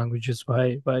programming languages.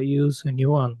 Why use a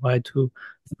new one? Why to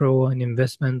throw an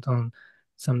investment on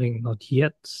something not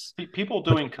yet? People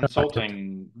doing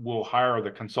consulting will hire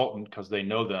the consultant because they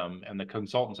know them, and the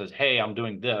consultant says, "Hey, I'm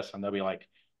doing this," and they'll be like,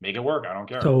 "Make it work. I don't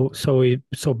care."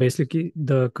 So basically,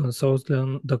 the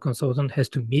consultant has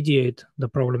to mediate the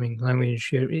programming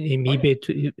language, either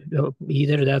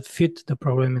that fit the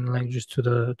programming language to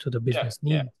the business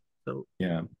need. So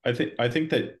yeah, I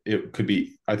think that it could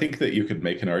be. I think that you could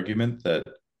make an argument that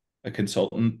a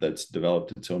consultant that's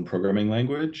developed its own programming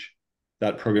language,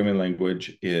 that programming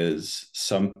language is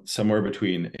somewhere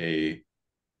between a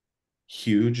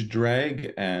huge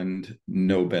drag and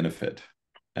no benefit,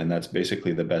 and that's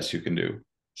basically the best you can do.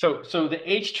 So the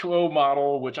H2O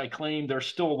model, which I claim they're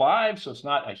still alive, so it's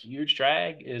not a huge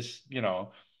drag, is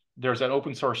there's an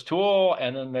open source tool,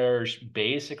 and then there's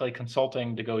basically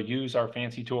consulting to go use our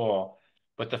fancy tool.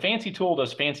 But the fancy tool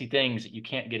does fancy things that you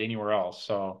can't get anywhere else.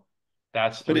 So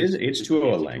that's. But is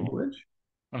H2O a language?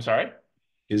 I'm sorry?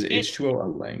 Is H2O a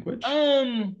language?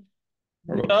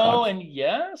 No and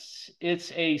yes.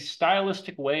 It's a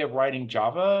stylistic way of writing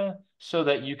Java so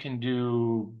that you can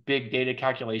do big data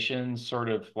calculations sort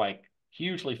of like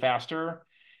hugely faster.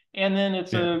 And then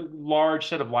it's a large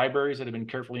set of libraries that have been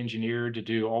carefully engineered to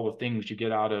do all the things you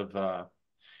get out of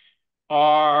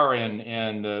R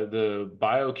and the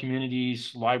bio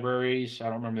communities libraries. I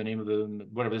don't remember the name of them,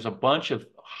 whatever. There's a bunch of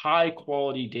high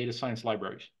quality data science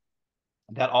libraries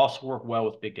that also work well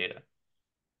with big data.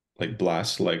 Like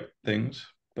Blast-like things,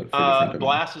 but for different domains.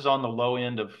 Blast is on the low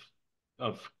end of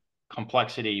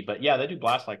complexity, but yeah, they do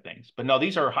Blast-like things. But no,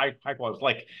 these are high quality.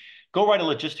 Like, go write a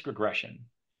logistic regression.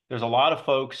 There's a lot of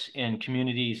folks in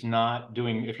communities not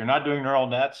doing. If you're not doing neural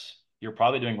nets, you're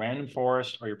probably doing random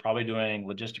forest, or you're probably doing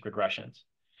logistic regressions.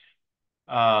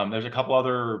 There's a couple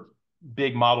other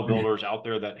big model builders out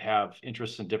there that have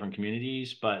interests in different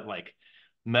communities, but like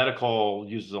medical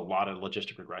uses a lot of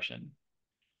logistic regression.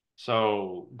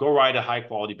 So go write a high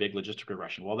quality big logistic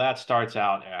regression. Well, that starts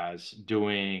out as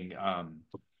doing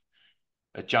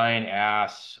a giant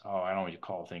ass, I don't know what you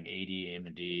call the thing, AD,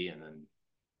 M&D, and then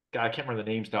God, I can't remember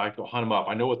the names now. I have to hunt them up.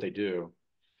 I know what they do.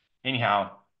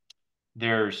 Anyhow,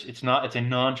 it's a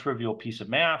non-trivial piece of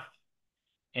math,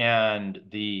 and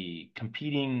the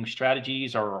competing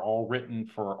strategies are all written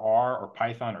for R or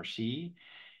Python or C.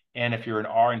 And if you're in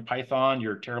R and Python,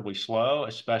 you're terribly slow,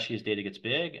 especially as data gets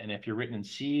big. And if you're written in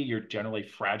C, you're generally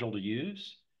fragile to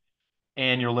use.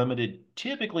 And you're limited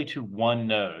typically to one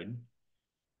node,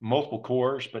 multiple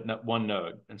cores, but not one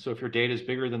node. And so if your data is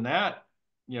bigger than that,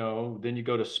 then you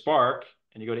go to Spark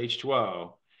and you go to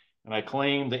H2O. And I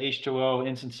claim the H2O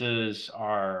instances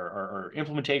or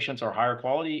implementations are higher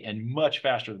quality and much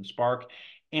faster than Spark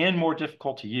and more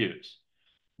difficult to use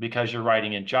because you're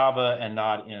writing in Java and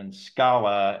not in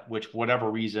Scala, which for whatever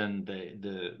reason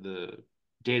the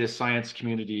data science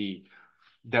community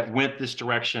that went this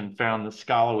direction found that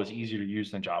Scala was easier to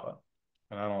use than Java.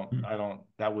 And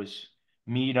that was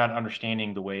me not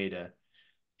understanding the way to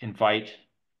invite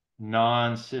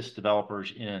non-system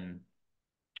developers in.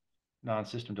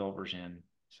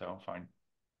 So fine.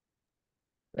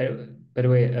 By the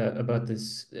way, about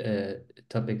this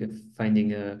topic of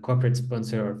finding a corporate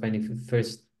sponsor or finding the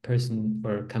first person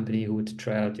or company who would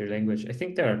try out your language, I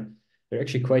think there are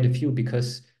actually quite a few,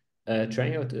 because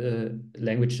trying out a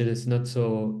language that is not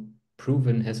so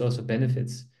proven has also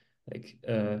benefits. Like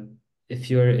if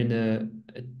you're in a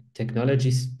technology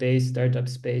space, startup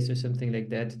space, or something like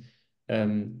that,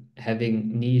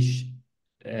 having niche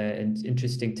and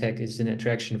interesting tech is an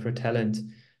attraction for talent.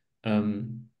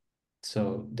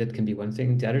 So that can be one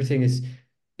thing. The other thing is,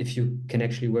 if you can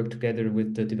actually work together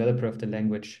with the developer of the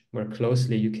language more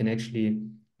closely, you can actually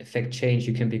affect change.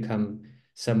 You can become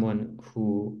someone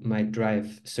who might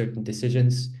drive certain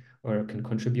decisions or can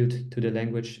contribute to the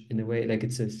language in a way. Like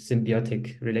it's a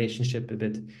symbiotic relationship a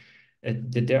bit.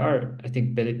 There are, I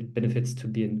think, benefits to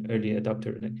be an early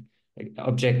adopter, like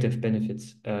objective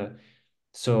benefits.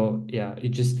 So yeah, you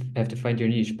just have to find your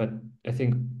niche. But I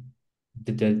think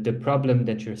the problem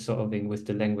that you're solving with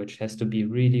the language has to be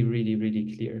really, really,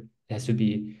 really clear. It has to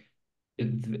be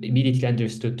immediately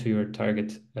understood to your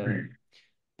target.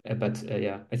 But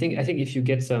yeah, I think if you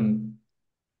get some,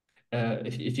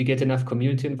 if you get enough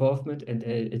community involvement and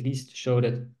at least show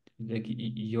that like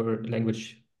your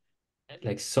language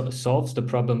like solves the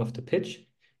problem of the pitch,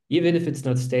 even if it's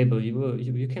not stable,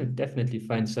 you can definitely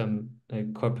find some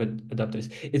like corporate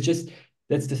adopters. It's just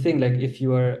that's the thing. Like if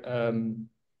you are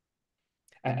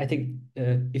I think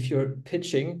if you're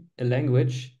pitching a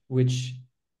language which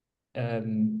I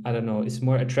don't know, is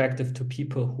more attractive to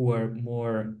people who are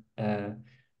more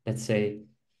let's say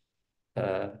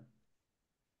what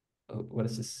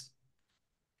is this,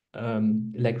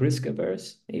 like risk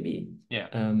averse maybe, Yeah.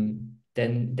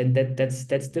 then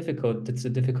that's difficult. That's a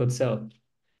difficult sell.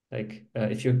 Like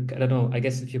if you're, I don't know, I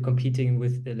guess if you're competing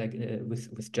with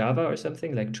with Java or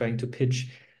something, like trying to pitch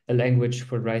a language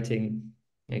for writing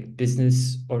like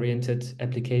business oriented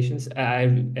applications, I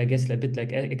guess a bit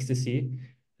like Ecstasy,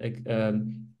 like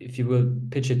if you will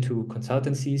pitch it to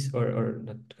consultancies or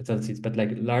not consultancies, but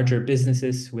like larger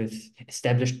businesses with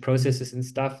established processes and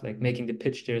stuff, like making the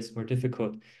pitch there is more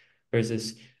difficult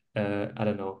versus I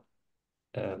don't know,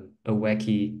 a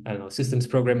wacky, I don't know, systems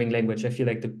programming language. I feel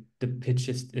like the pitch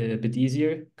is a bit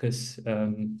easier because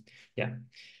yeah,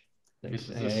 like, This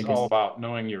I is guess. all about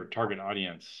knowing your target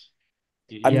audience.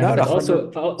 I'm Yeah, not but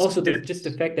 100. also just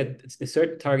the fact that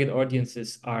certain target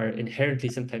audiences are inherently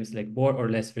sometimes like more or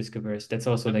less risk averse. That's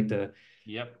also like the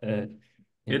Yep. yeah.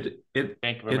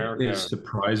 Bank of It America. is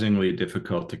surprisingly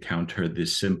difficult to counter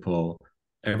this simple.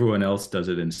 Everyone else does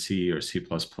it in C or C++.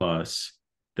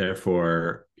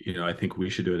 Therefore, I think we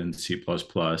should do it in C++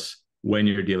 when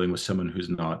you're dealing with someone who's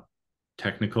not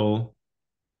technical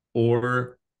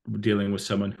or dealing with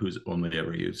someone who's only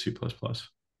ever used C++.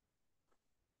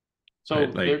 So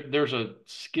right? Like, there's a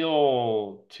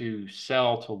skill to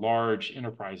sell to large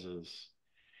enterprises,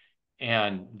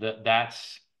 and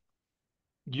that's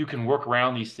you can work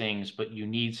around these things, but you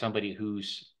need somebody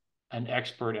who's an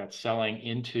expert at selling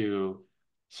into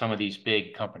some of these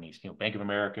big companies, Bank of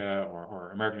America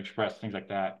or American Express, things like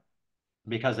that,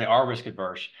 because they are risk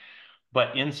adverse.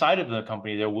 But inside of the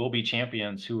company, there will be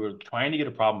champions who are trying to get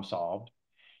a problem solved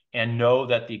and know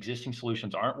that the existing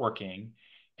solutions aren't working.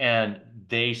 And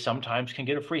they sometimes can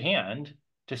get a free hand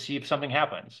to see if something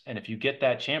happens. And if you get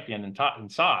that champion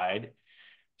inside,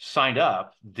 signed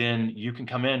up, then you can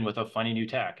come in with a funny new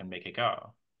tech and make it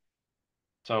go.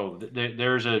 So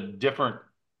there's a different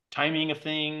timing of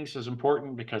things is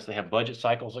important because they have budget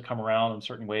cycles that come around in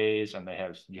certain ways, and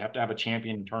you have to have a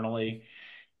champion internally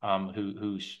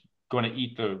who's going to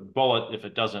eat the bullet if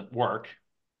it doesn't work.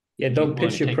 Yeah, He's don't willing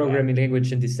pitch to your take that. programming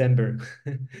language in December.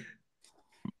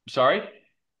 Sorry?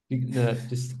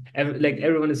 Just like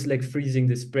everyone is like freezing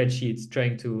the spreadsheets,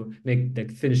 trying to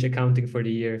finish accounting for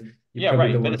the year. You Yeah, probably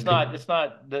right. don't But want it's to pick,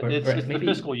 not, it's the maybe,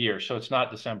 fiscal year, so it's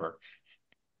not December.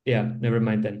 yeah, never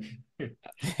mind then.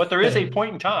 But there is a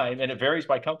point in time, and it varies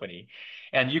by company,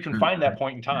 and you can find that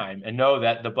point in time and know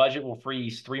that the budget will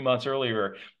freeze 3 months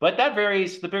earlier. But that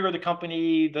varies. The bigger the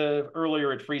company, the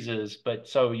earlier it freezes. But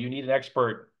so you need an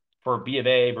expert for B of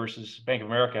A versus Bank of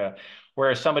America,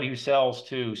 whereas somebody who sells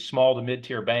to small to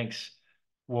mid-tier banks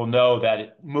will know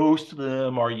that most of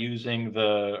them are using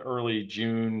the early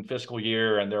June fiscal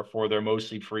year, and therefore they're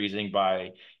mostly freezing by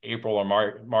April or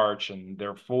March, and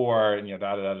therefore, da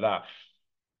da da da.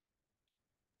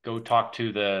 Go talk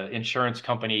to the insurance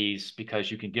companies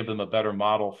because you can give them a better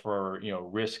model for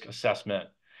risk assessment.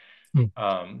 For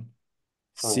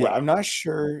See, I'm whatever. not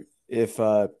sure if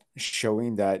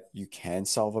showing that you can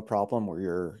solve a problem or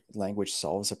your language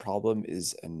solves a problem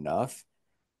is enough,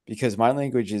 because my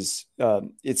language is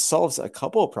it solves a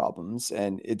couple of problems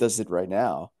and it does it right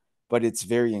now, but it's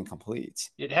very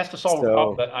incomplete. It has to solve a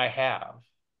problem So that I have.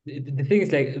 The thing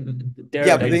is, like, there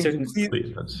yeah, are but like the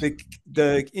certain.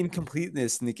 the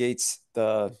incompleteness negates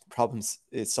the problems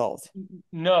it solved.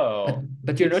 No,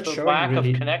 But you're it's not the showing lack of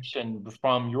really. connection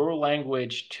from your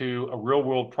language to a real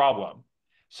world problem.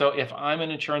 So if I'm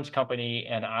an insurance company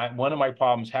and one of my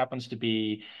problems happens to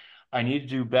be I need to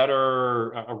do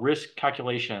better risk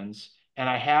calculations, and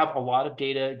I have a lot of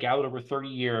data gathered over 30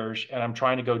 years, and I'm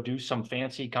trying to go do some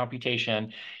fancy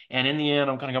computation, and in the end,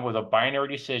 I'm going to come up with a binary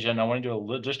decision. I want to do a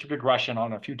logistic regression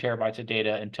on a few terabytes of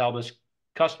data and tell this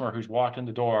customer who's walked in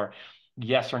the door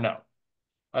yes or no.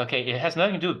 Okay, it has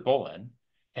nothing to do with Bolin.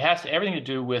 It has everything to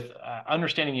do with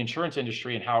understanding the insurance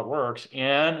industry and how it works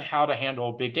and how to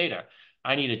handle big data.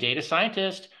 I need a data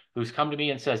scientist who's come to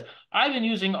me and says, I've been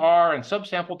using R and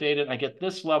subsample data and I get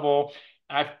this level.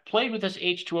 I've played with this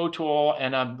H2O tool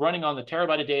and I'm running on the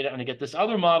terabyte of data and I get this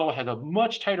other model, has a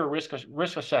much tighter risk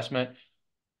assessment.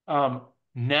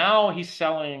 Now he's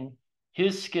selling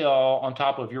his skill on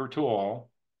top of your tool,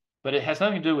 but it has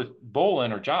nothing to do with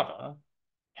Bolin or Java.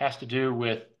 Has to do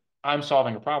with I'm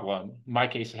solving a problem. In my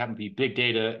case, it happened to be big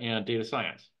data and data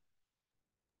science.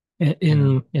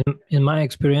 In my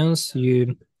experience,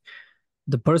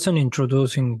 the person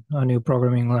introducing a new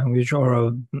programming language or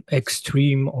a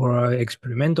extreme or a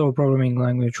experimental programming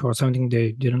language or something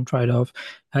they didn't try it off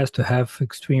has to have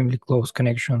extremely close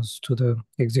connections to the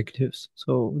executives,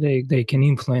 so they can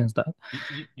influence that.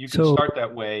 You can start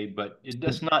that way, but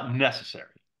that's not necessary.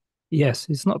 Yes,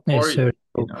 it's not Or necessary.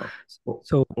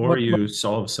 you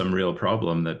solve some real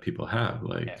problem that people have,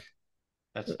 like yeah.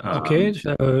 That's okay. And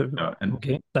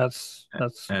that's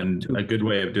a good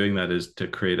way of doing that is to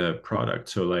create a product.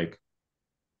 So like,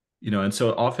 and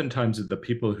so oftentimes the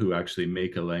people who actually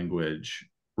make a language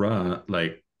run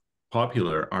like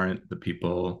popular aren't the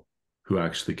people who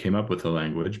actually came up with the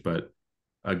language, but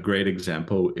a great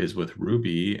example is with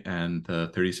Ruby and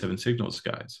the 37 Signals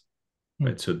guys,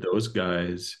 right? So those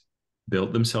guys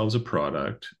built themselves a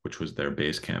product, which was their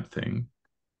Basecamp thing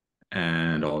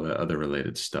and all the other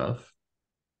related stuff.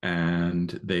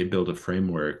 And they built a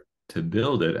framework to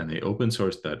build it, and they open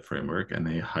sourced that framework and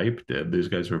they hyped it. These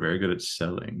guys were very good at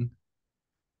selling.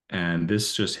 And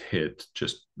this just hit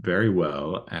just very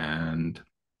well. And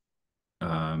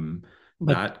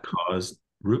that caused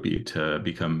Ruby to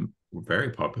become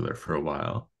very popular for a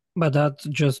while. But that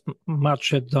just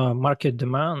matched the market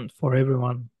demand for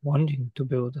everyone wanting to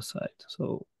build a site.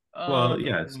 So well,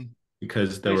 yes,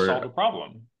 because they solved a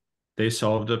problem. They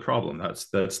solved a problem. That's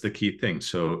the key thing.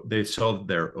 So they solved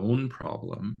their own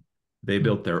problem. They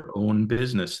built their own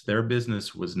business. Their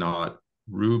business was not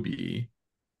Ruby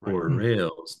or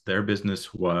Rails. Their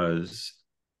business was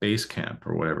Basecamp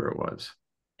or whatever it was.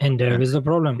 And there is a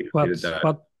problem.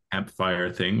 That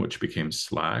Campfire thing, which became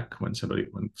Slack when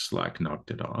Slack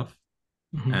knocked it off,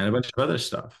 and a bunch of other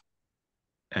stuff.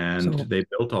 And they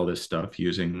built all this stuff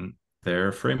using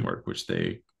their framework, which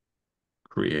they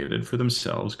created for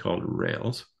themselves called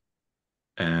Rails.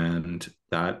 And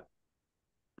that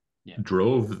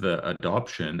drove the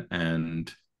adoption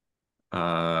and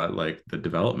like the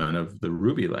development of the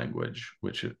Ruby language,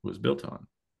 which it was built on.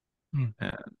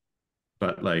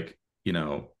 But like,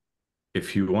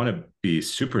 if you want to be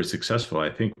super successful, I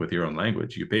think with your own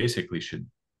language, you basically should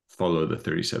follow the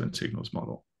 37 Signals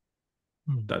model.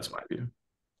 That's my view.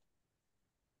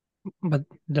 But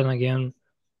then again,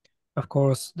 of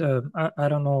course, I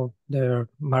don't know their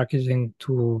marketing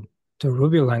to the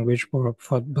Ruby language,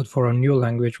 but for a new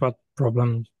language, what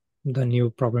problem the new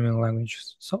programming language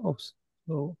solves.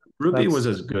 So Ruby was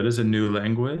as good as a new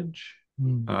language.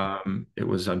 Mm. It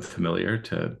was unfamiliar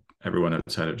to everyone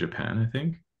outside of Japan, I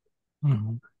think.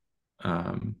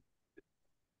 Um,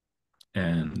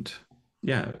 and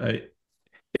yeah,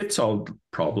 it solved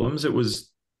problems. It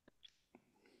was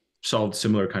solved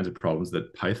similar kinds of problems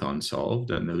that Python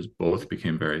solved, and those both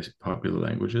became very popular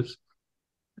languages.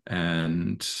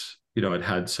 And it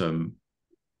had some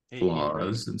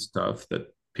flaws and stuff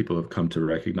that people have come to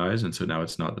recognize, and so now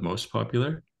it's not the most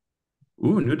popular.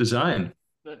 Ooh, new design.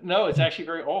 No, it's actually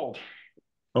very old.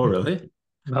 Oh, really?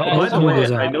 By the way,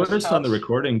 I noticed on the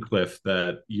recording, Cliff,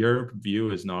 that your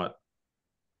view is not,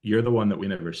 you're the one that we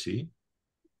never see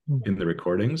in the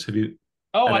recordings. Have you?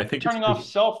 Oh, I think turning off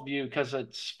self view because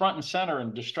it's front and center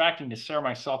and distracting to stare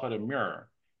myself at a mirror.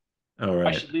 Oh, right.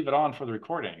 I should leave it on for the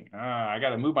recording. I got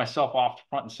to move myself off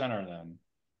front and center then.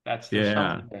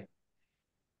 Yeah.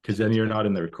 Because then you're not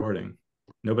in the recording.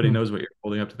 Nobody knows what you're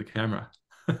holding up to the camera.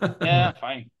 Yeah,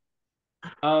 fine.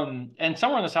 And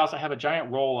somewhere in this house, I have a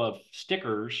giant roll of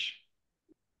stickers,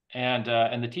 and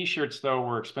the T-shirts though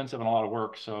were expensive and a lot of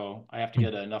work, so I have to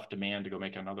get enough demand to go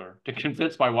make to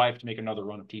convince my wife to make another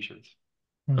run of T-shirts.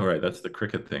 All right, that's the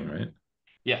cricket thing, right?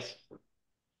 Yes.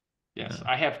 Yes,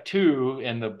 yeah. I have two,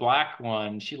 and the black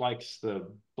one, she likes the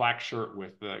black shirt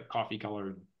with the coffee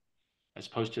colored, as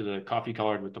opposed to the coffee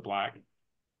colored with the black.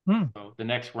 So the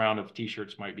next round of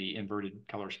T-shirts might be inverted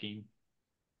color scheme.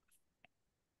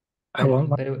 Oh,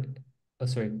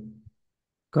 sorry.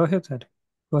 Go ahead, Ed.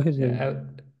 Go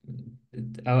ahead.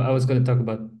 I was going to talk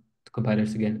about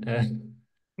compilers again.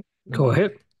 Go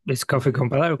ahead. It's coffee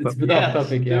compiler. It's a bit off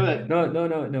topic, yeah.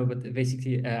 No. But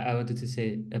basically, I wanted to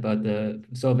say about the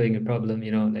solving a problem.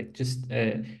 Like just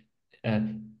I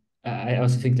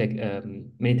also think like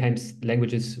many times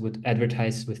languages would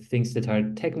advertise with things that are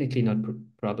technically not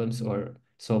problems or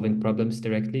solving problems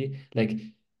directly, like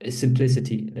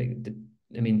simplicity.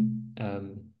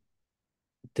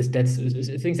 That's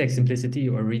things like simplicity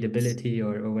or readability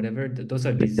or whatever. Those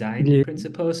are design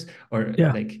principles or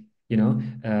right.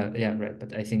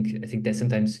 But I think that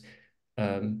sometimes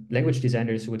language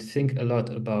designers would think a lot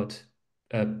about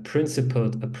a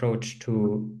principled approach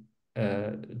to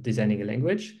designing a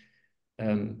language,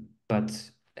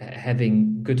 but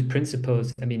having good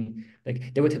principles.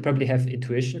 Like they would probably have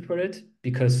intuition for it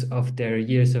because of their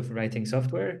years of writing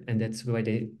software, and that's why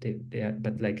they are.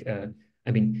 But like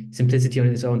simplicity on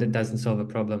its own, that doesn't solve a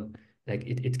problem. Like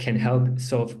it can help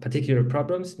solve particular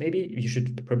problems. Maybe you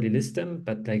should probably list them,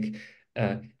 but like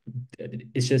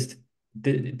it's just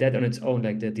that on its own,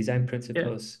 like the design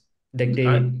principles, like they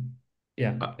don't.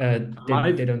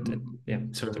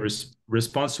 So in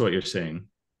response to what you're saying,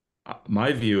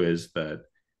 my view is that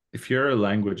if your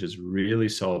language is really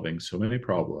solving so many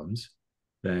problems,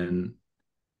 then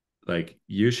like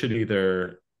you should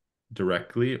either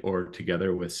directly or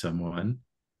together with someone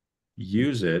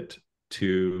use it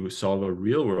to solve a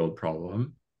real world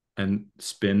problem and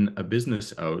spin a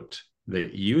business out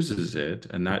that uses it,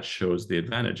 and that shows the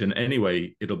advantage. And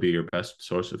anyway, it'll be your best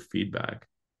source of feedback.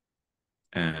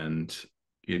 And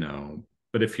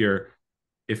but if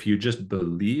you just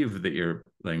believe that your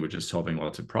language is solving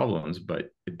lots of problems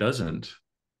but it doesn't,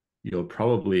 you'll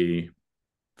probably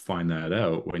find that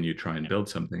out when you try and build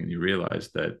something and you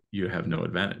realize that you have no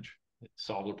advantage.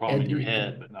 Solve the problem in your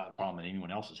head, but not a problem in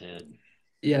anyone else's head.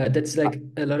 Yeah, that's like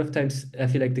a lot of times I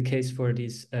feel like the case for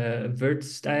these vert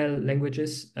style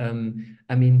languages. You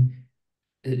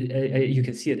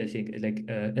can see it, I think, like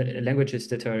languages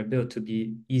that are built to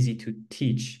be easy to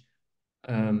teach.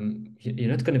 You're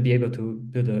not going to be able to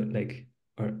build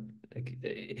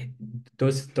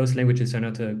those languages are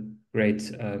not a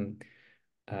great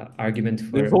argument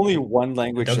for. There's only one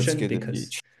language that's good because,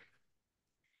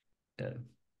 to teach.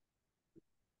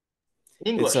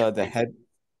 English.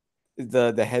 It's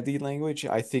the heady language.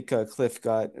 I think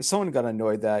someone got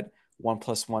annoyed that 1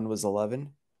 + 1 was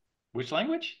 11. Which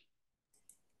language?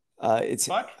 I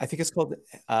think it's called.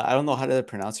 I don't know how to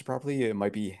pronounce it properly. It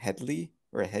might be Headley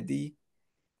or Heady.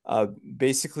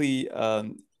 Basically,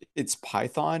 it's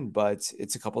Python, but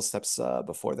it's a couple steps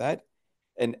before that,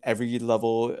 and every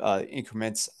level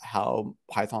increments how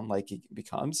Python-like it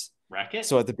becomes. Racket.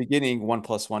 So at the beginning, 1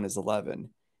 + 1 is 11,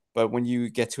 but when you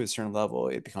get to a certain level,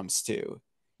 it becomes 2.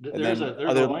 There's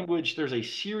a language. There's a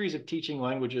series of teaching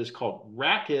languages called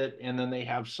Racket, and then they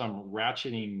have some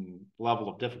ratcheting level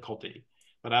of difficulty.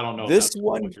 But I don't know if that's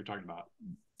what you're talking about.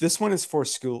 This one is for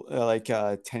school,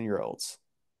 10-year-olds.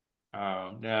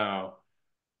 Oh no.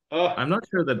 I'm not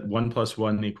sure that 1 +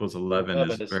 1 = 11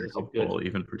 is very helpful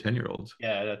even for 10-year-olds.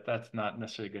 Yeah, that's not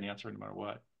necessarily a good answer no matter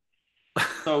what.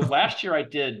 So last year I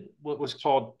did what was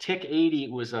called Tick 80.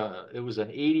 It was an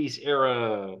 80s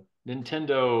era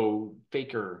Nintendo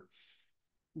faker,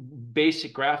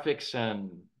 basic graphics and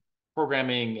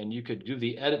programming, and you could do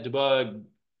the edit debug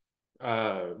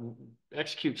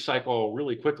execute cycle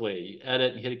really quickly. You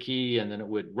edit and hit a key, and then it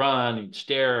would run, and you'd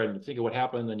stare and think of what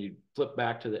happened, then you'd flip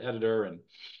back to the editor and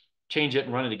change it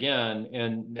and run it again.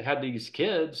 And it had these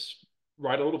kids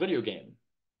write a little video game.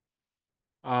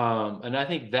 And I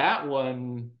think that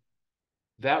one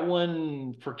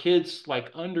for kids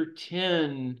like under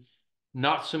 10,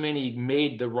 not so many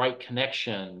made the right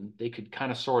connection. They could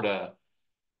kind of sort of,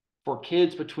 for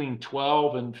kids between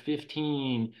 12 and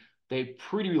 15, they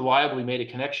pretty reliably made a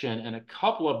connection, and a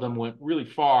couple of them went really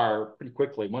far pretty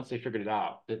quickly once they figured it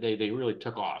out. That they really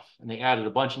took off, and they added a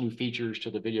bunch of new features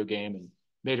to the video game and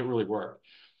made it really work.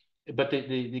 But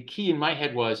the key in my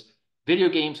head was video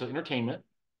games, so entertainment,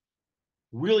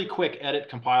 really quick edit,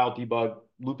 compile, debug,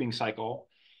 looping cycle,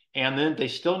 and then they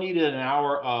still needed an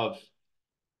hour of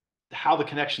how the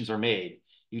connections are made.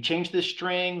 You change this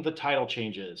string, the title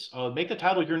changes. Oh, make the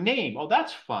title your name. Oh,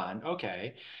 that's fun.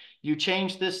 Okay. You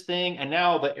change this thing, and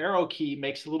now the arrow key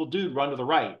makes the little dude run to the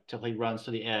right till he runs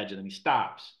to the edge, and then he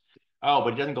stops. Oh,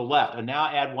 but he doesn't go left. And now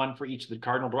add one for each of the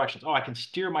cardinal directions. Oh, I can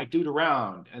steer my dude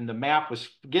around. And the map was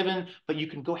given, but you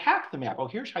can go hack the map. Oh,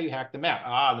 here's how you hack the map.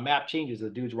 Ah, the map changes. The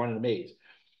dude's running a maze.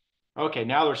 Okay,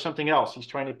 now there's something else. He's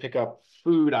trying to pick up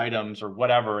food items or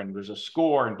whatever, and there's a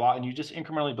score and blah, and you just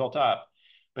incrementally built up.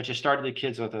 But you started the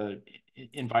kids with a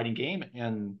inviting game,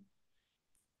 and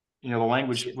the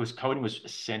language coding was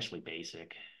essentially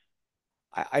basic.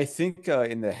 I think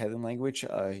in the heading language,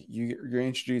 you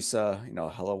introduce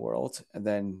hello world, and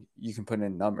then you can put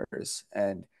in numbers.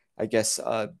 And I guess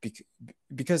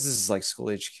because this is like school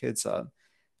age kids,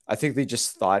 I think they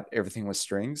just thought everything was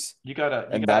strings. You got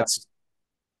that's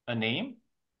a name?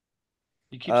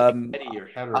 You keep saying heady or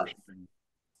header or something.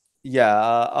 Yeah,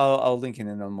 I'll link in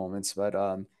a moment,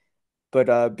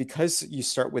 but because you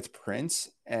start with print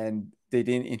and they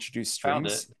didn't introduce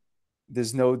strings,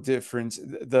 there's no difference.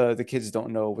 The kids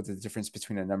don't know what the difference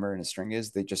between a number and a string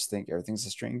is. They just think everything's a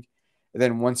string. And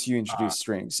then once you introduce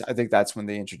strings, I think that's when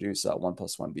they introduce 1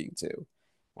 + 1 being 2.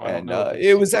 Well, and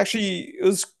it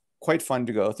was quite fun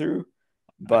to go through.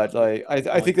 But like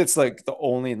I think that's like the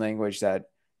only language that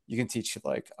you can teach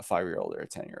like a 5-year-old or a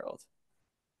 10-year-old.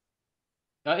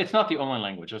 It's not the only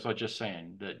language. That's what I was just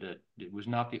saying. That it was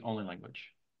not the only language.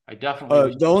 I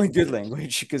definitely the only good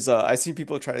language, because I've seen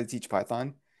people try to teach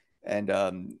Python, and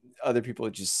other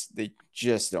people they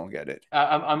just don't get it.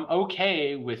 I'm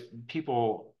okay with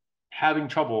people having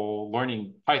trouble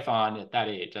learning Python at that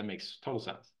age. That makes total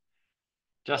sense.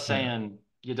 Just saying,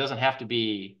 it doesn't have to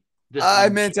be this. I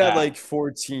meant at like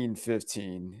 14,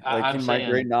 15, like I'm in my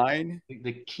grade 9.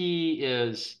 The key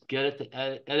is get it to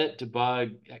edit,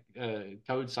 debug,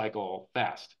 code cycle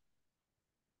fast.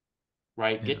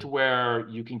 Right? Yeah. Get to where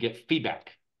you can get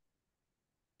feedback.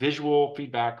 Visual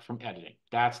feedback from editing.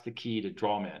 That's the key to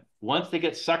draw them in. Once they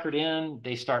get suckered in,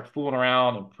 they start fooling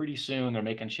around, and pretty soon they're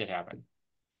making shit happen.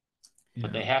 Yeah.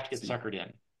 But they have to get suckered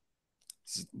in.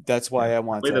 That's why I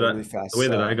want to really fast. The way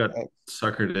that I got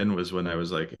suckered in was when I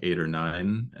was like 8 or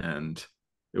 9, and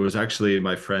it was actually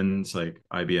my friend's like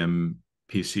IBM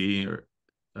PC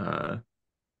or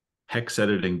hex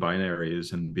editing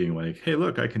binaries and being like, hey,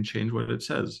 look, I can change what it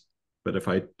says. But if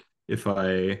I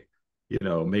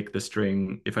make the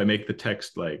string, if I make the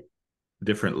text like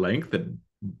different length, it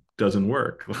doesn't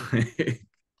work.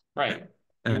 Right.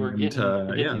 You were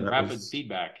getting rapid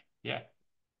feedback. Yeah.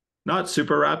 Not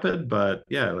super rapid, but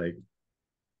yeah, like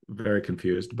very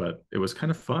confused, but it was kind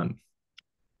of fun.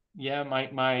 Yeah,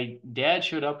 my dad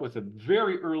showed up with a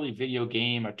very early video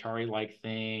game, Atari-like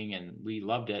thing, and we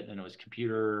loved it, and it was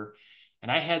computer.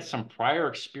 And I had some prior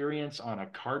experience on a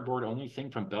cardboard-only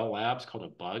thing from Bell Labs called a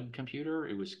bug computer.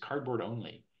 It was cardboard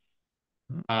only.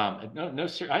 No,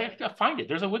 sir, I have to find it.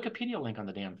 There's a Wikipedia link on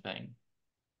the damn thing.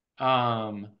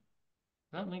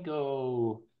 Let me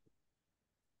go.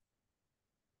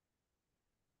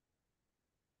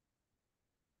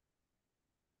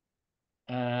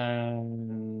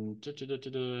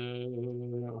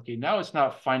 Okay, now it's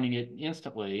not finding it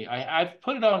instantly. I've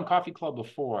put it on Coffee Club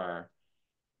before.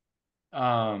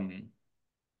 Fine,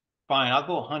 I'll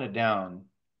go hunt it down.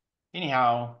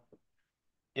 Anyhow,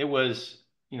 it was,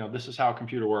 this is how a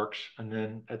computer works. And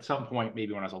then at some point,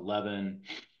 maybe when I was 11,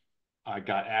 I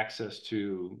got access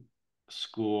to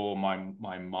school,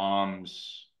 my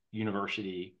mom's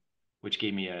university, which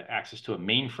gave me access to a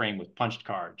mainframe with punched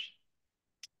cards.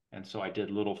 And so I did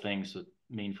little things with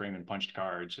mainframe and punched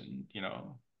cards, and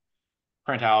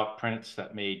print out prints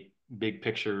that made big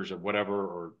pictures of whatever,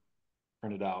 or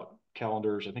printed out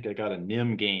calendars. I think I got a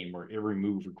NIM game where every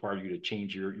move required you to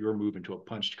change your move into a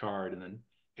punched card and then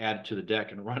add it to the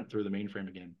deck and run it through the mainframe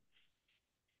again.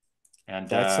 And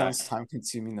that sounds time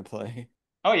consuming to play.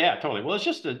 Oh yeah, totally. Well, it's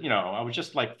just a, I was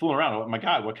just like fooling around. Oh my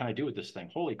God, what can I do with this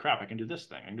thing? Holy crap, I can do this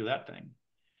thing. I can do that thing.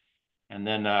 And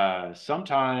then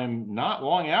sometime not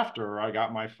long after I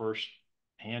got my first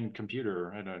hand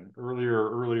computer, I had an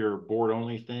earlier board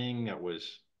only thing that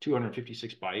was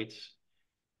 256 bytes.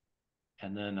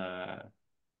 And then gosh,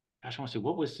 I want to say,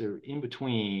 what was the in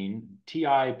between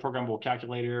TI programmable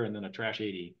calculator and then a Trash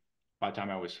 80 by the time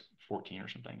I was 14 or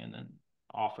something, and then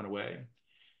off and away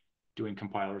doing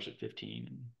compilers at 15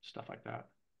 and stuff like that.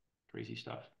 Crazy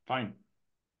stuff. Fine.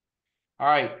 All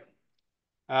right.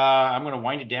 I'm going to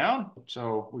wind it down.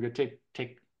 So we're going to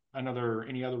take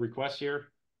any other requests here?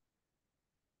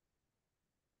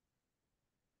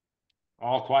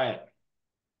 All quiet.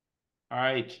 All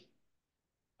right.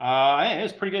 It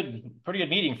was pretty good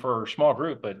meeting for a small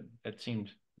group, but it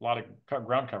seemed a lot of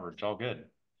ground coverage. All good.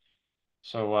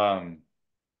 So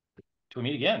till we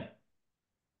meet again.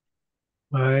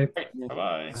 Bye.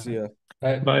 Bye-bye. See ya.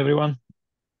 Bye. Bye, everyone.